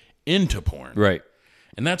vehicle into porn. Right.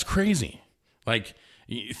 And that's crazy. Like,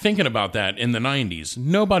 thinking about that in the 90s,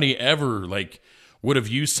 nobody ever, would have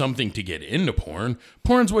used something to get into porn.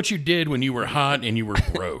 Porn's what you did when you were hot and you were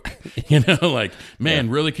broke.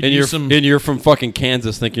 Really could use some... And you're from fucking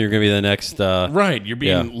Kansas thinking you're going to be the next... Right. You're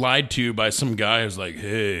being lied to by some guy who's like,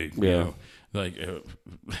 hey, go back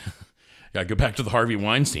to the Harvey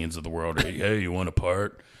Weinsteins of the world. Hey, you want a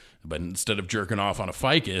part? But instead of jerking off on a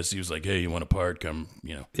ficus, he was like, hey, you want a part? Come,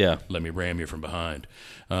 let me ram you from behind.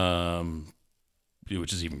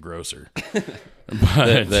 Which is even grosser.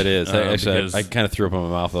 But, that is. Actually, I kind of threw up in my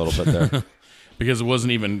mouth a little bit there. Because it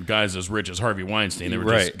wasn't even guys as rich as Harvey Weinstein. They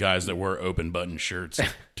were just guys that wore open button shirts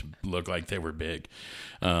to look like they were big.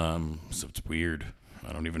 So it's weird.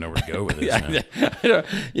 I don't even know where to go with this now.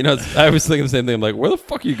 I was thinking the same thing. I'm like, where the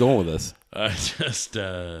fuck are you going with this? Just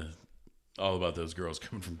all about those girls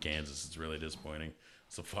coming from Kansas. It's really disappointing.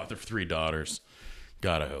 It's a father of 3 daughters.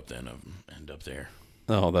 God, I hope none of them end up there.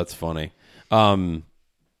 Oh, that's funny. But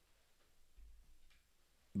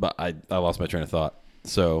I lost my train of thought.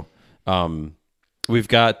 So, we've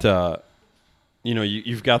got,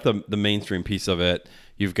 you've got the mainstream piece of it.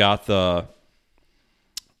 You've got the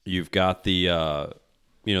the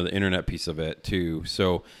internet piece of it too.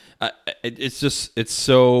 So, it's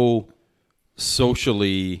so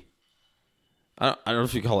socially, I don't know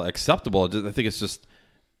if you call it acceptable. I think it's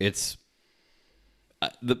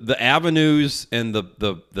the avenues and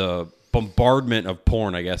the bombardment of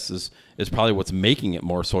porn, I guess, is probably what's making it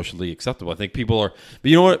more socially acceptable. I think people are,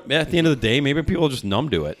 but you know what? At the end of the day, maybe people are just numb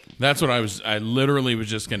to it. That's what I literally was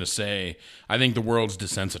just going to say. I think the world's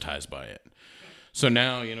desensitized by it. So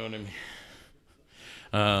now, you know what I mean?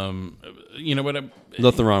 You know what?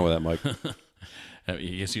 Nothing wrong with that, Mike. I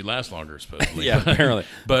guess you last longer, supposedly. Yeah, apparently.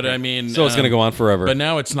 But I mean, so it's going to go on forever. But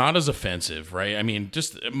now it's not as offensive, right? I mean,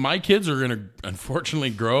 just my kids are going to unfortunately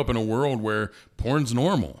grow up in a world where porn's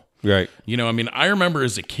normal. Right. I remember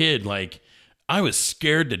as a kid, I was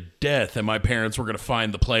scared to death that my parents were going to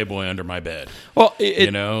find the Playboy under my bed. Well,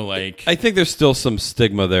 I think there's still some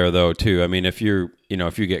stigma there, though, too. I mean, if you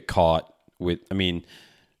get caught with,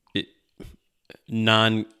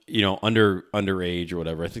 underage or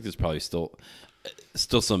whatever. I think there's probably still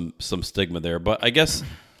some stigma there. But I guess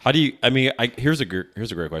how do you? I mean, here's a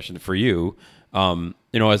great question for you.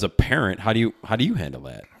 As a parent, how do you handle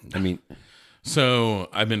that? I mean, so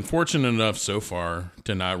I've been fortunate enough so far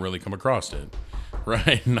to not really come across it.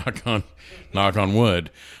 Right, knock on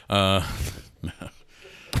wood. Boom!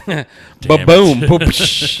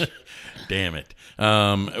 Damn it.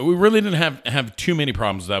 We really didn't have too many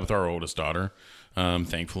problems with that with our oldest daughter.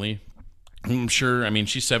 Thankfully, I'm sure. I mean,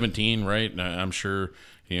 she's 17, right? I'm sure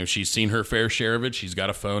she's seen her fair share of it. She's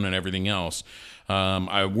got a phone and everything else.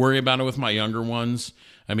 I worry about it with my younger ones.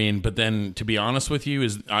 I mean, but then to be honest with you,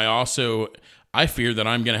 I fear that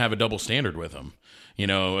I'm going to have a double standard with them.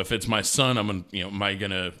 If it's my son, am I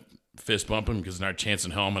going to fist bump him because there's not a chance in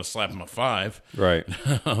hell I'm going to slap him a 5. Right.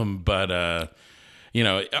 But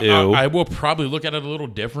I will probably look at it a little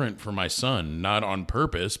different for my son, not on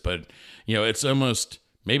purpose, but it's almost,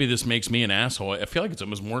 maybe this makes me an asshole. I feel like it's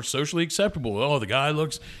almost more socially acceptable. Oh, the guy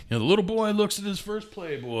looks, the little boy looks at his first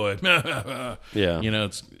Playboy. Yeah.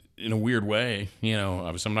 It's in a weird way,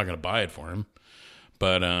 obviously I'm not going to buy it for him,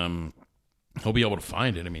 but, he'll be able to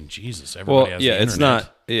find it. I mean, Jesus, everybody has the internet. It's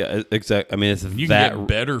not. Yeah, exactly. I mean, it's you that can get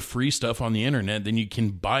better free stuff on the internet than you can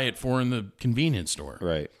buy it for in the convenience store.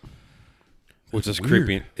 Right. Which is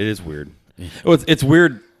creepy. It is weird. Well, it's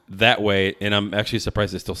weird that way, and I'm actually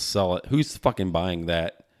surprised they still sell it. Who's fucking buying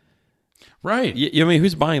that? Right. I mean,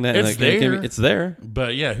 who's buying that? It's there. It's there.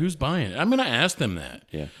 But yeah, who's buying it? I'm going to ask them that.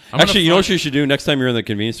 Yeah. Actually, you know what you should do next time you're in the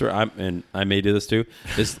convenience store, and I may do this too,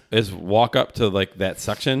 is walk up to like that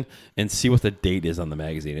section and see what the date is on the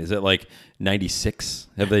magazine. Is it like 96?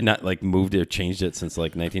 Have they not like moved it or changed it since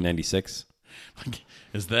like 1996?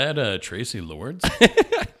 Is that Tracy Lords?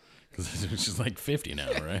 Because she's like 50 now,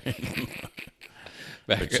 right?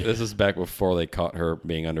 This is back before they caught her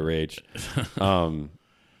being underage.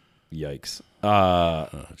 Yikes. Oh,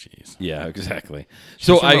 jeez. Yeah, exactly.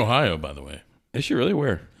 She's from Ohio, by the way. Is she really?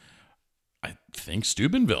 Where? I think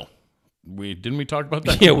Steubenville. Didn't we talk about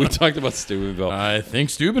that? Yeah, we talked about Steubenville. I think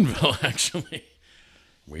Steubenville, actually.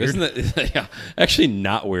 Weird. Isn't it? Yeah, actually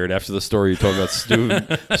not weird after the story you told about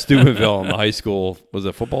Steubenville and the high school. Was it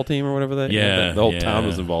a football team or whatever that? Yeah. The whole town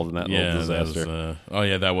was involved in that little disaster.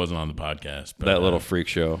 That wasn't on the podcast. But, that little freak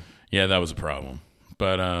show. Yeah, that was a problem.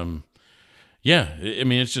 But, yeah, I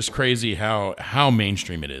mean, it's just crazy how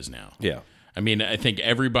mainstream it is now. Yeah. I mean, I think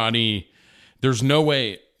everybody, there's no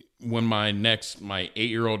way when my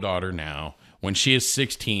 8-year-old daughter now, when she is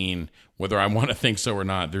 16, whether I want to think so or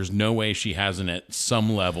not, there's no way she hasn't at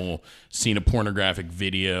some level seen a pornographic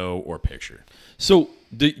video or picture. So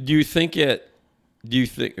do you think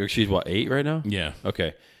she's what, 8 right now? Yeah.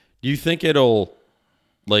 Okay. Do you think it'll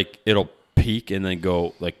peak and then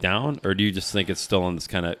go like down, or do you just think it's still on this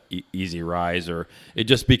kind of easy rise, or it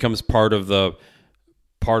just becomes part of the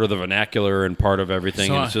vernacular and part of everything?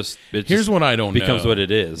 So here's what I don't know. Becomes what it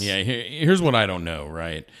is. Yeah. Here's what I don't know.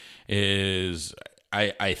 Right. Is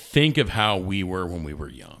I think of how we were when we were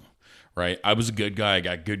young. Right. I was a good guy. I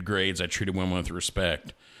got good grades. I treated women with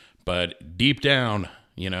respect, but deep down,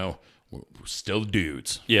 we're still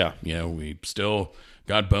dudes. Yeah. We still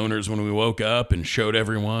got boners when we woke up and showed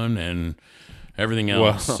everyone and everything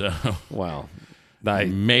else. Wow.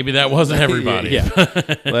 Maybe that wasn't everybody. Yeah.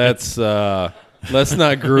 Let's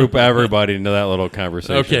not group everybody into that little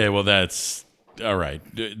conversation. Okay, well that's all right.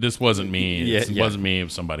 This wasn't me. It wasn't me. It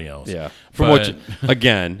was somebody else. Yeah. From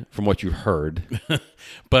what you heard.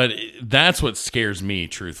 But that's what scares me,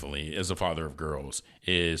 truthfully, as a father of girls,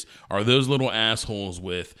 are those little assholes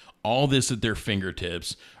with all this at their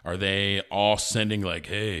fingertips, are they all sending like,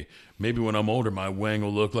 hey, maybe when I'm older, my wang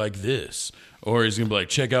will look like this? Or he's going to be like,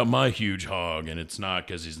 check out my huge hog. And it's not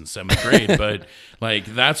because he's in 7th grade. But like,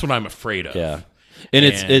 that's what I'm afraid of. Yeah. And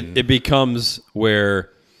it becomes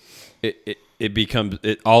where it becomes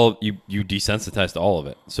you desensitize to all of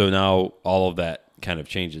it. So now all of that kind of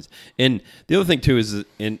changes. And the other thing too is,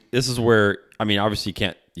 and this is where, I mean, obviously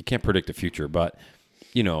you can't predict the future, but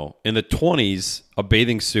in the 20s, a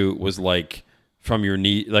bathing suit was like from your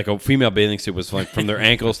knee, like a female bathing suit was like from their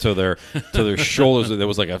ankles to their shoulders. There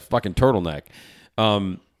was like a fucking turtleneck.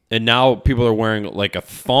 And now people are wearing like a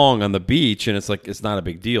thong on the beach, and it's like it's not a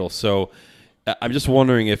big deal. So I'm just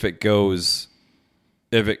wondering if I don't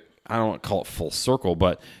want to call it full circle,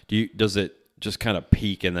 but does it just kind of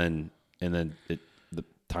peak and then the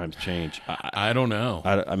times change? I don't know.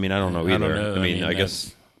 I mean, I don't know either. I don't know. I mean, I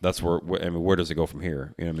guess that's where does it go from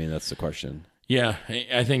here? You know what I mean? That's the question. Yeah,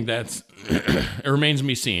 I think that's it remains to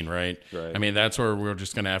be seen, right? Right. I mean, that's where we're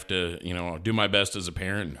just going to have to, do my best as a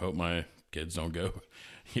parent and hope my kids don't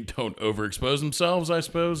overexpose themselves, I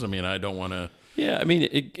suppose. I mean, I don't want to. Yeah, I mean,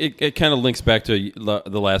 it kind of links back to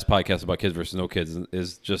the last podcast about kids versus no kids.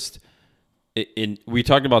 Is just, we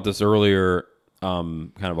talked about this earlier,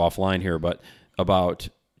 kind of offline here, but about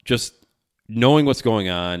just knowing what's going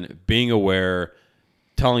on, being aware,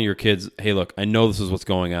 telling your kids, hey, look, I know this is what's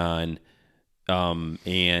going on,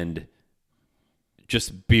 and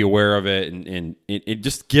just be aware of it, and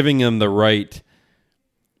just giving them the right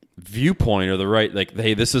viewpoint or the right, like,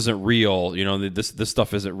 hey, this isn't real, this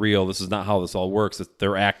stuff isn't real, this is not how this all works,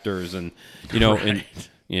 they're actors, and right.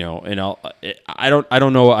 I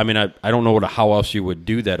don't know, I mean, I don't know how else you would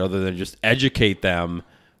do that other than just educate them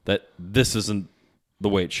that this isn't the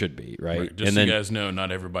way it should be, right? Just so you guys know,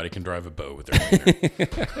 not everybody can drive a boat with their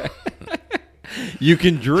wiener. You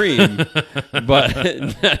can dream,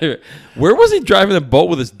 but where was he driving the boat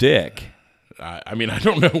with his dick? I mean, I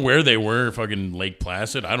don't know where they were, fucking Lake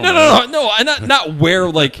Placid. I don't know. No, not where,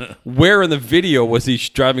 like, where in the video was he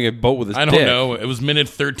driving a boat with his dick? I don't know. It was minute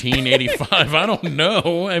 13:85. I don't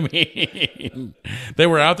know. I mean, they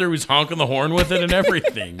were out there. He was honking the horn with it and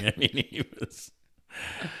everything. I mean, he was...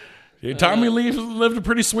 Tommy Lee lived a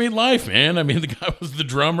pretty sweet life, man. I mean, the guy was the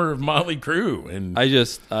drummer of Motley Crue, and I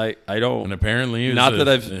don't. And appararily,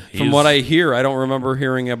 from what I hear, I don't remember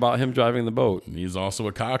hearing about him driving the boat. He's also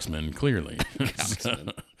a coxman, clearly.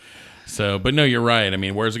 So, but no, you're right. I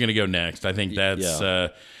mean, where's it going to go next? I think that's,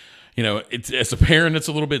 it's, as a parent, it's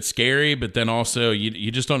a little bit scary, but then also you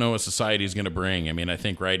just don't know what society is going to bring. I mean, I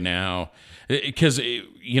think right now, because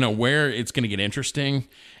where it's going to get interesting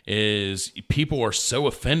is people are so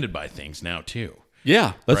offended by things now too.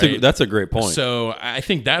 Yeah, that's a great point. So I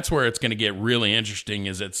think that's where it's going to get really interesting.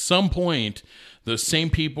 Is at some point those same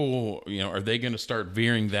people, are they going to start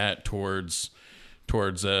veering that towards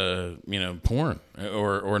porn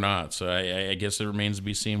or not? So I guess it remains to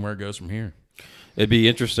be seen where it goes from here. It'd be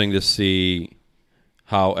interesting to see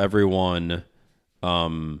how everyone.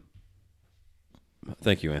 Thank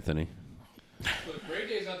you, Anthony. Great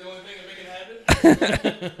Day's not the only thing that make it happen.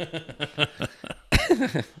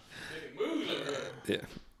 Yeah.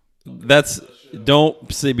 That's don't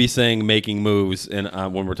be saying making moves and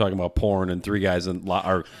when we're talking about porn and three guys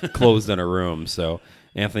are closed in a room. So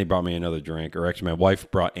Anthony brought me another drink, or actually my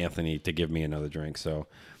wife brought Anthony to give me another drink. So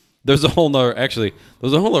there's a whole nother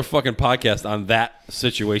fucking podcast on that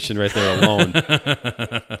situation right there alone.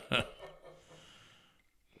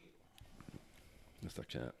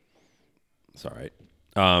 It's all right.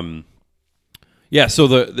 Yeah.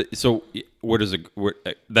 So so where does it?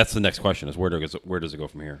 That's the next question: is where does it go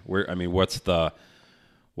from here? What's the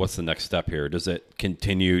next step here? Does it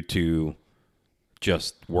continue to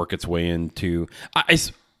just work its way into? I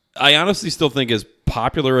honestly still think, as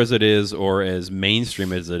popular as it is, or as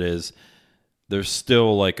mainstream as it is, there's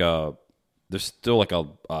still like a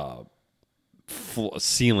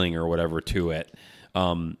ceiling or whatever to it,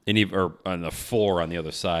 or on the floor on the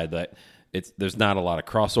other side that there's not a lot of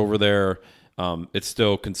crossover there. It's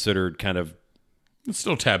still considered kind of. It's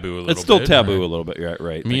still taboo a little bit. It's still taboo a little bit,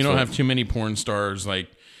 right? I mean, you don't have too many porn stars. Like,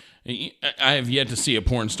 I have yet to see a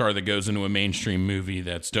porn star that goes into a mainstream movie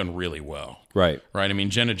that's done really well. Right. I mean,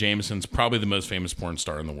 Jenna Jameson's probably the most famous porn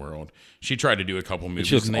star in the world. She tried to do a couple movies,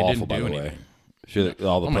 she looks and they awful, didn't do by the anything. Way.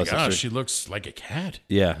 Oh my gosh, she looks like a cat.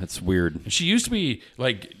 Yeah, it's weird. She used to be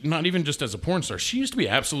like, not even just as a porn star. She used to be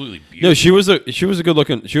absolutely beautiful. No, she was a good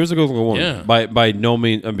looking woman. Yeah. By no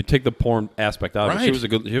means. I mean, take the porn aspect out of it. She was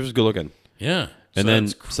good looking. Yeah. And then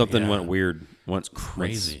something went weird. Went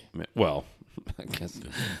crazy. Well, I guess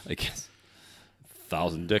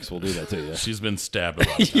 1,000 dicks will do that to you. She's been stabbed a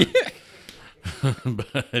lot of times.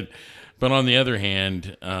 But on the other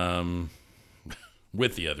hand,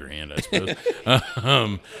 with the other hand, I suppose.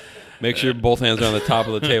 Make sure both hands are on the top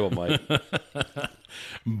of the table, Mike.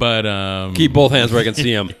 But keep both hands where I can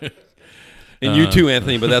see them. And you too,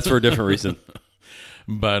 Anthony, but that's for a different reason.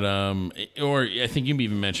 But or I think you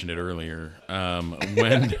even mentioned it earlier.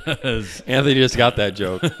 When does Anthony just got that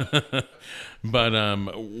joke? But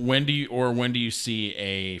when do you see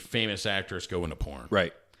a famous actress go into porn?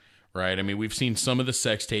 Right. I mean, we've seen some of the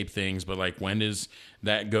sex tape things, but like, when does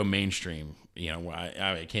that go mainstream?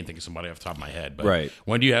 I can't think of somebody off the top of my head. But right.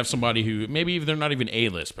 When do you have somebody who maybe they're not even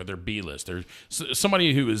A-list, but they're B-list? They're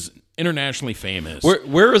somebody who is internationally famous.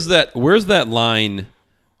 Where's that line?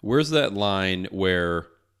 Where's that line where?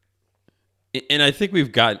 And I think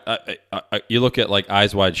we've got. You look at like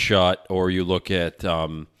Eyes Wide Shut, or you look at.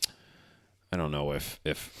 I don't know if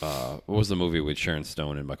what was the movie with Sharon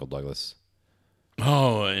Stone and Michael Douglas?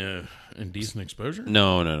 Oh, Indecent Exposure?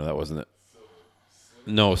 No, that wasn't it.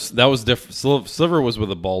 No, that was different. Sliver was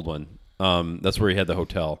with a Baldwin. That's where he had the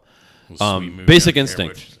hotel. Basic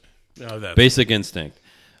Instinct. Basic Instinct.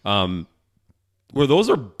 where those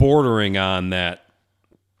are bordering on that.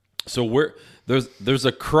 So there's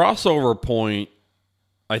a crossover point.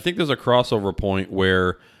 I think there's a crossover point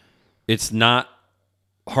where it's not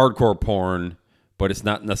hardcore porn, but it's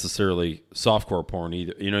not necessarily softcore porn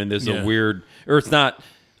either. You know, and there's a weird, or it's not.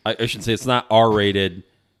 I should say it's not R-rated.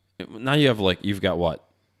 Now you've got what?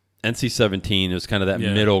 NC-17 is kind of that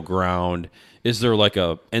middle ground. Is there like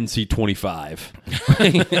a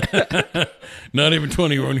NC-25? Not even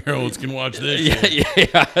 21-year-olds can watch this.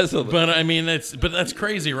 Yeah. But I mean, that's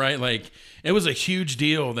crazy, right? Like, it was a huge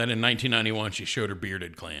deal that in 1991 she showed her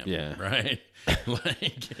bearded clam. Yeah. Right.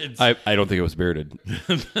 Like, I don't think it was bearded.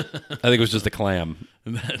 I think it was just a clam.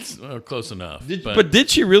 That's close enough. But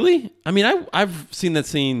did she really? I mean, I've seen that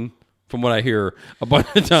scene from what I hear a bunch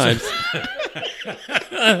of times.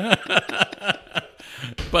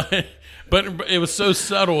 But it was so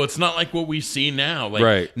subtle. It's not like what we see now.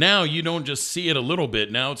 Like now you don't just see it a little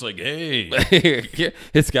bit. Now it's like, hey,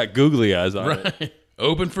 it's got googly eyes on it.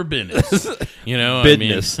 Open for business. You know,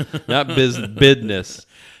 business, not business.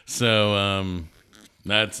 So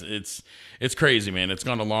it's crazy, man. It's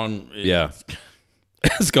gone a long.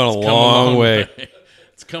 It's gone a long way.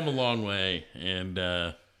 It's come a long way, and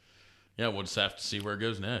we'll just have to see where it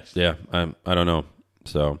goes next. Yeah, I don't know.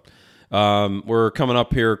 So. We're coming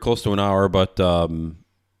up here close to an hour, but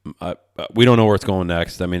we don't know where it's going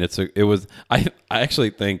next. I mean, I actually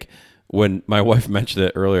think when my wife mentioned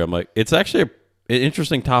it earlier, I'm like, it's actually an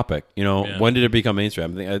interesting topic. You know, when did it become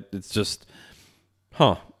mainstream? I think it's just,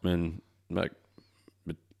 and like,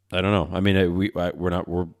 I don't know. I mean,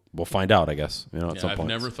 we'll find out, I guess. You know, at some point. I've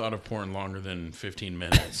never thought of porn longer than 15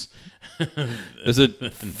 minutes.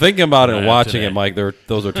 Thinking about it and watching it, Mike?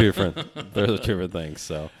 Those are two different things.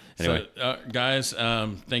 So. Anyway. So, guys,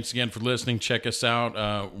 thanks again for listening. Check us out.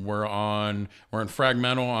 We're in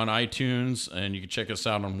Fragmental on iTunes, and you can check us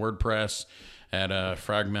out on WordPress at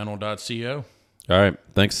fragmental.co. All right.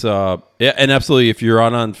 Thanks. And absolutely, if you're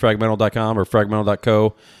on fragmental.com or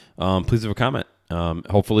fragmental.co, please leave a comment.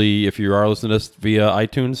 Hopefully, if you are listening to this via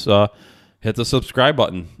iTunes, hit the subscribe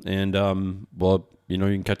button, and you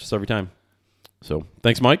can catch us every time. So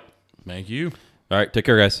thanks, Mike. Thank you. All right. Take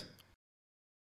care, guys.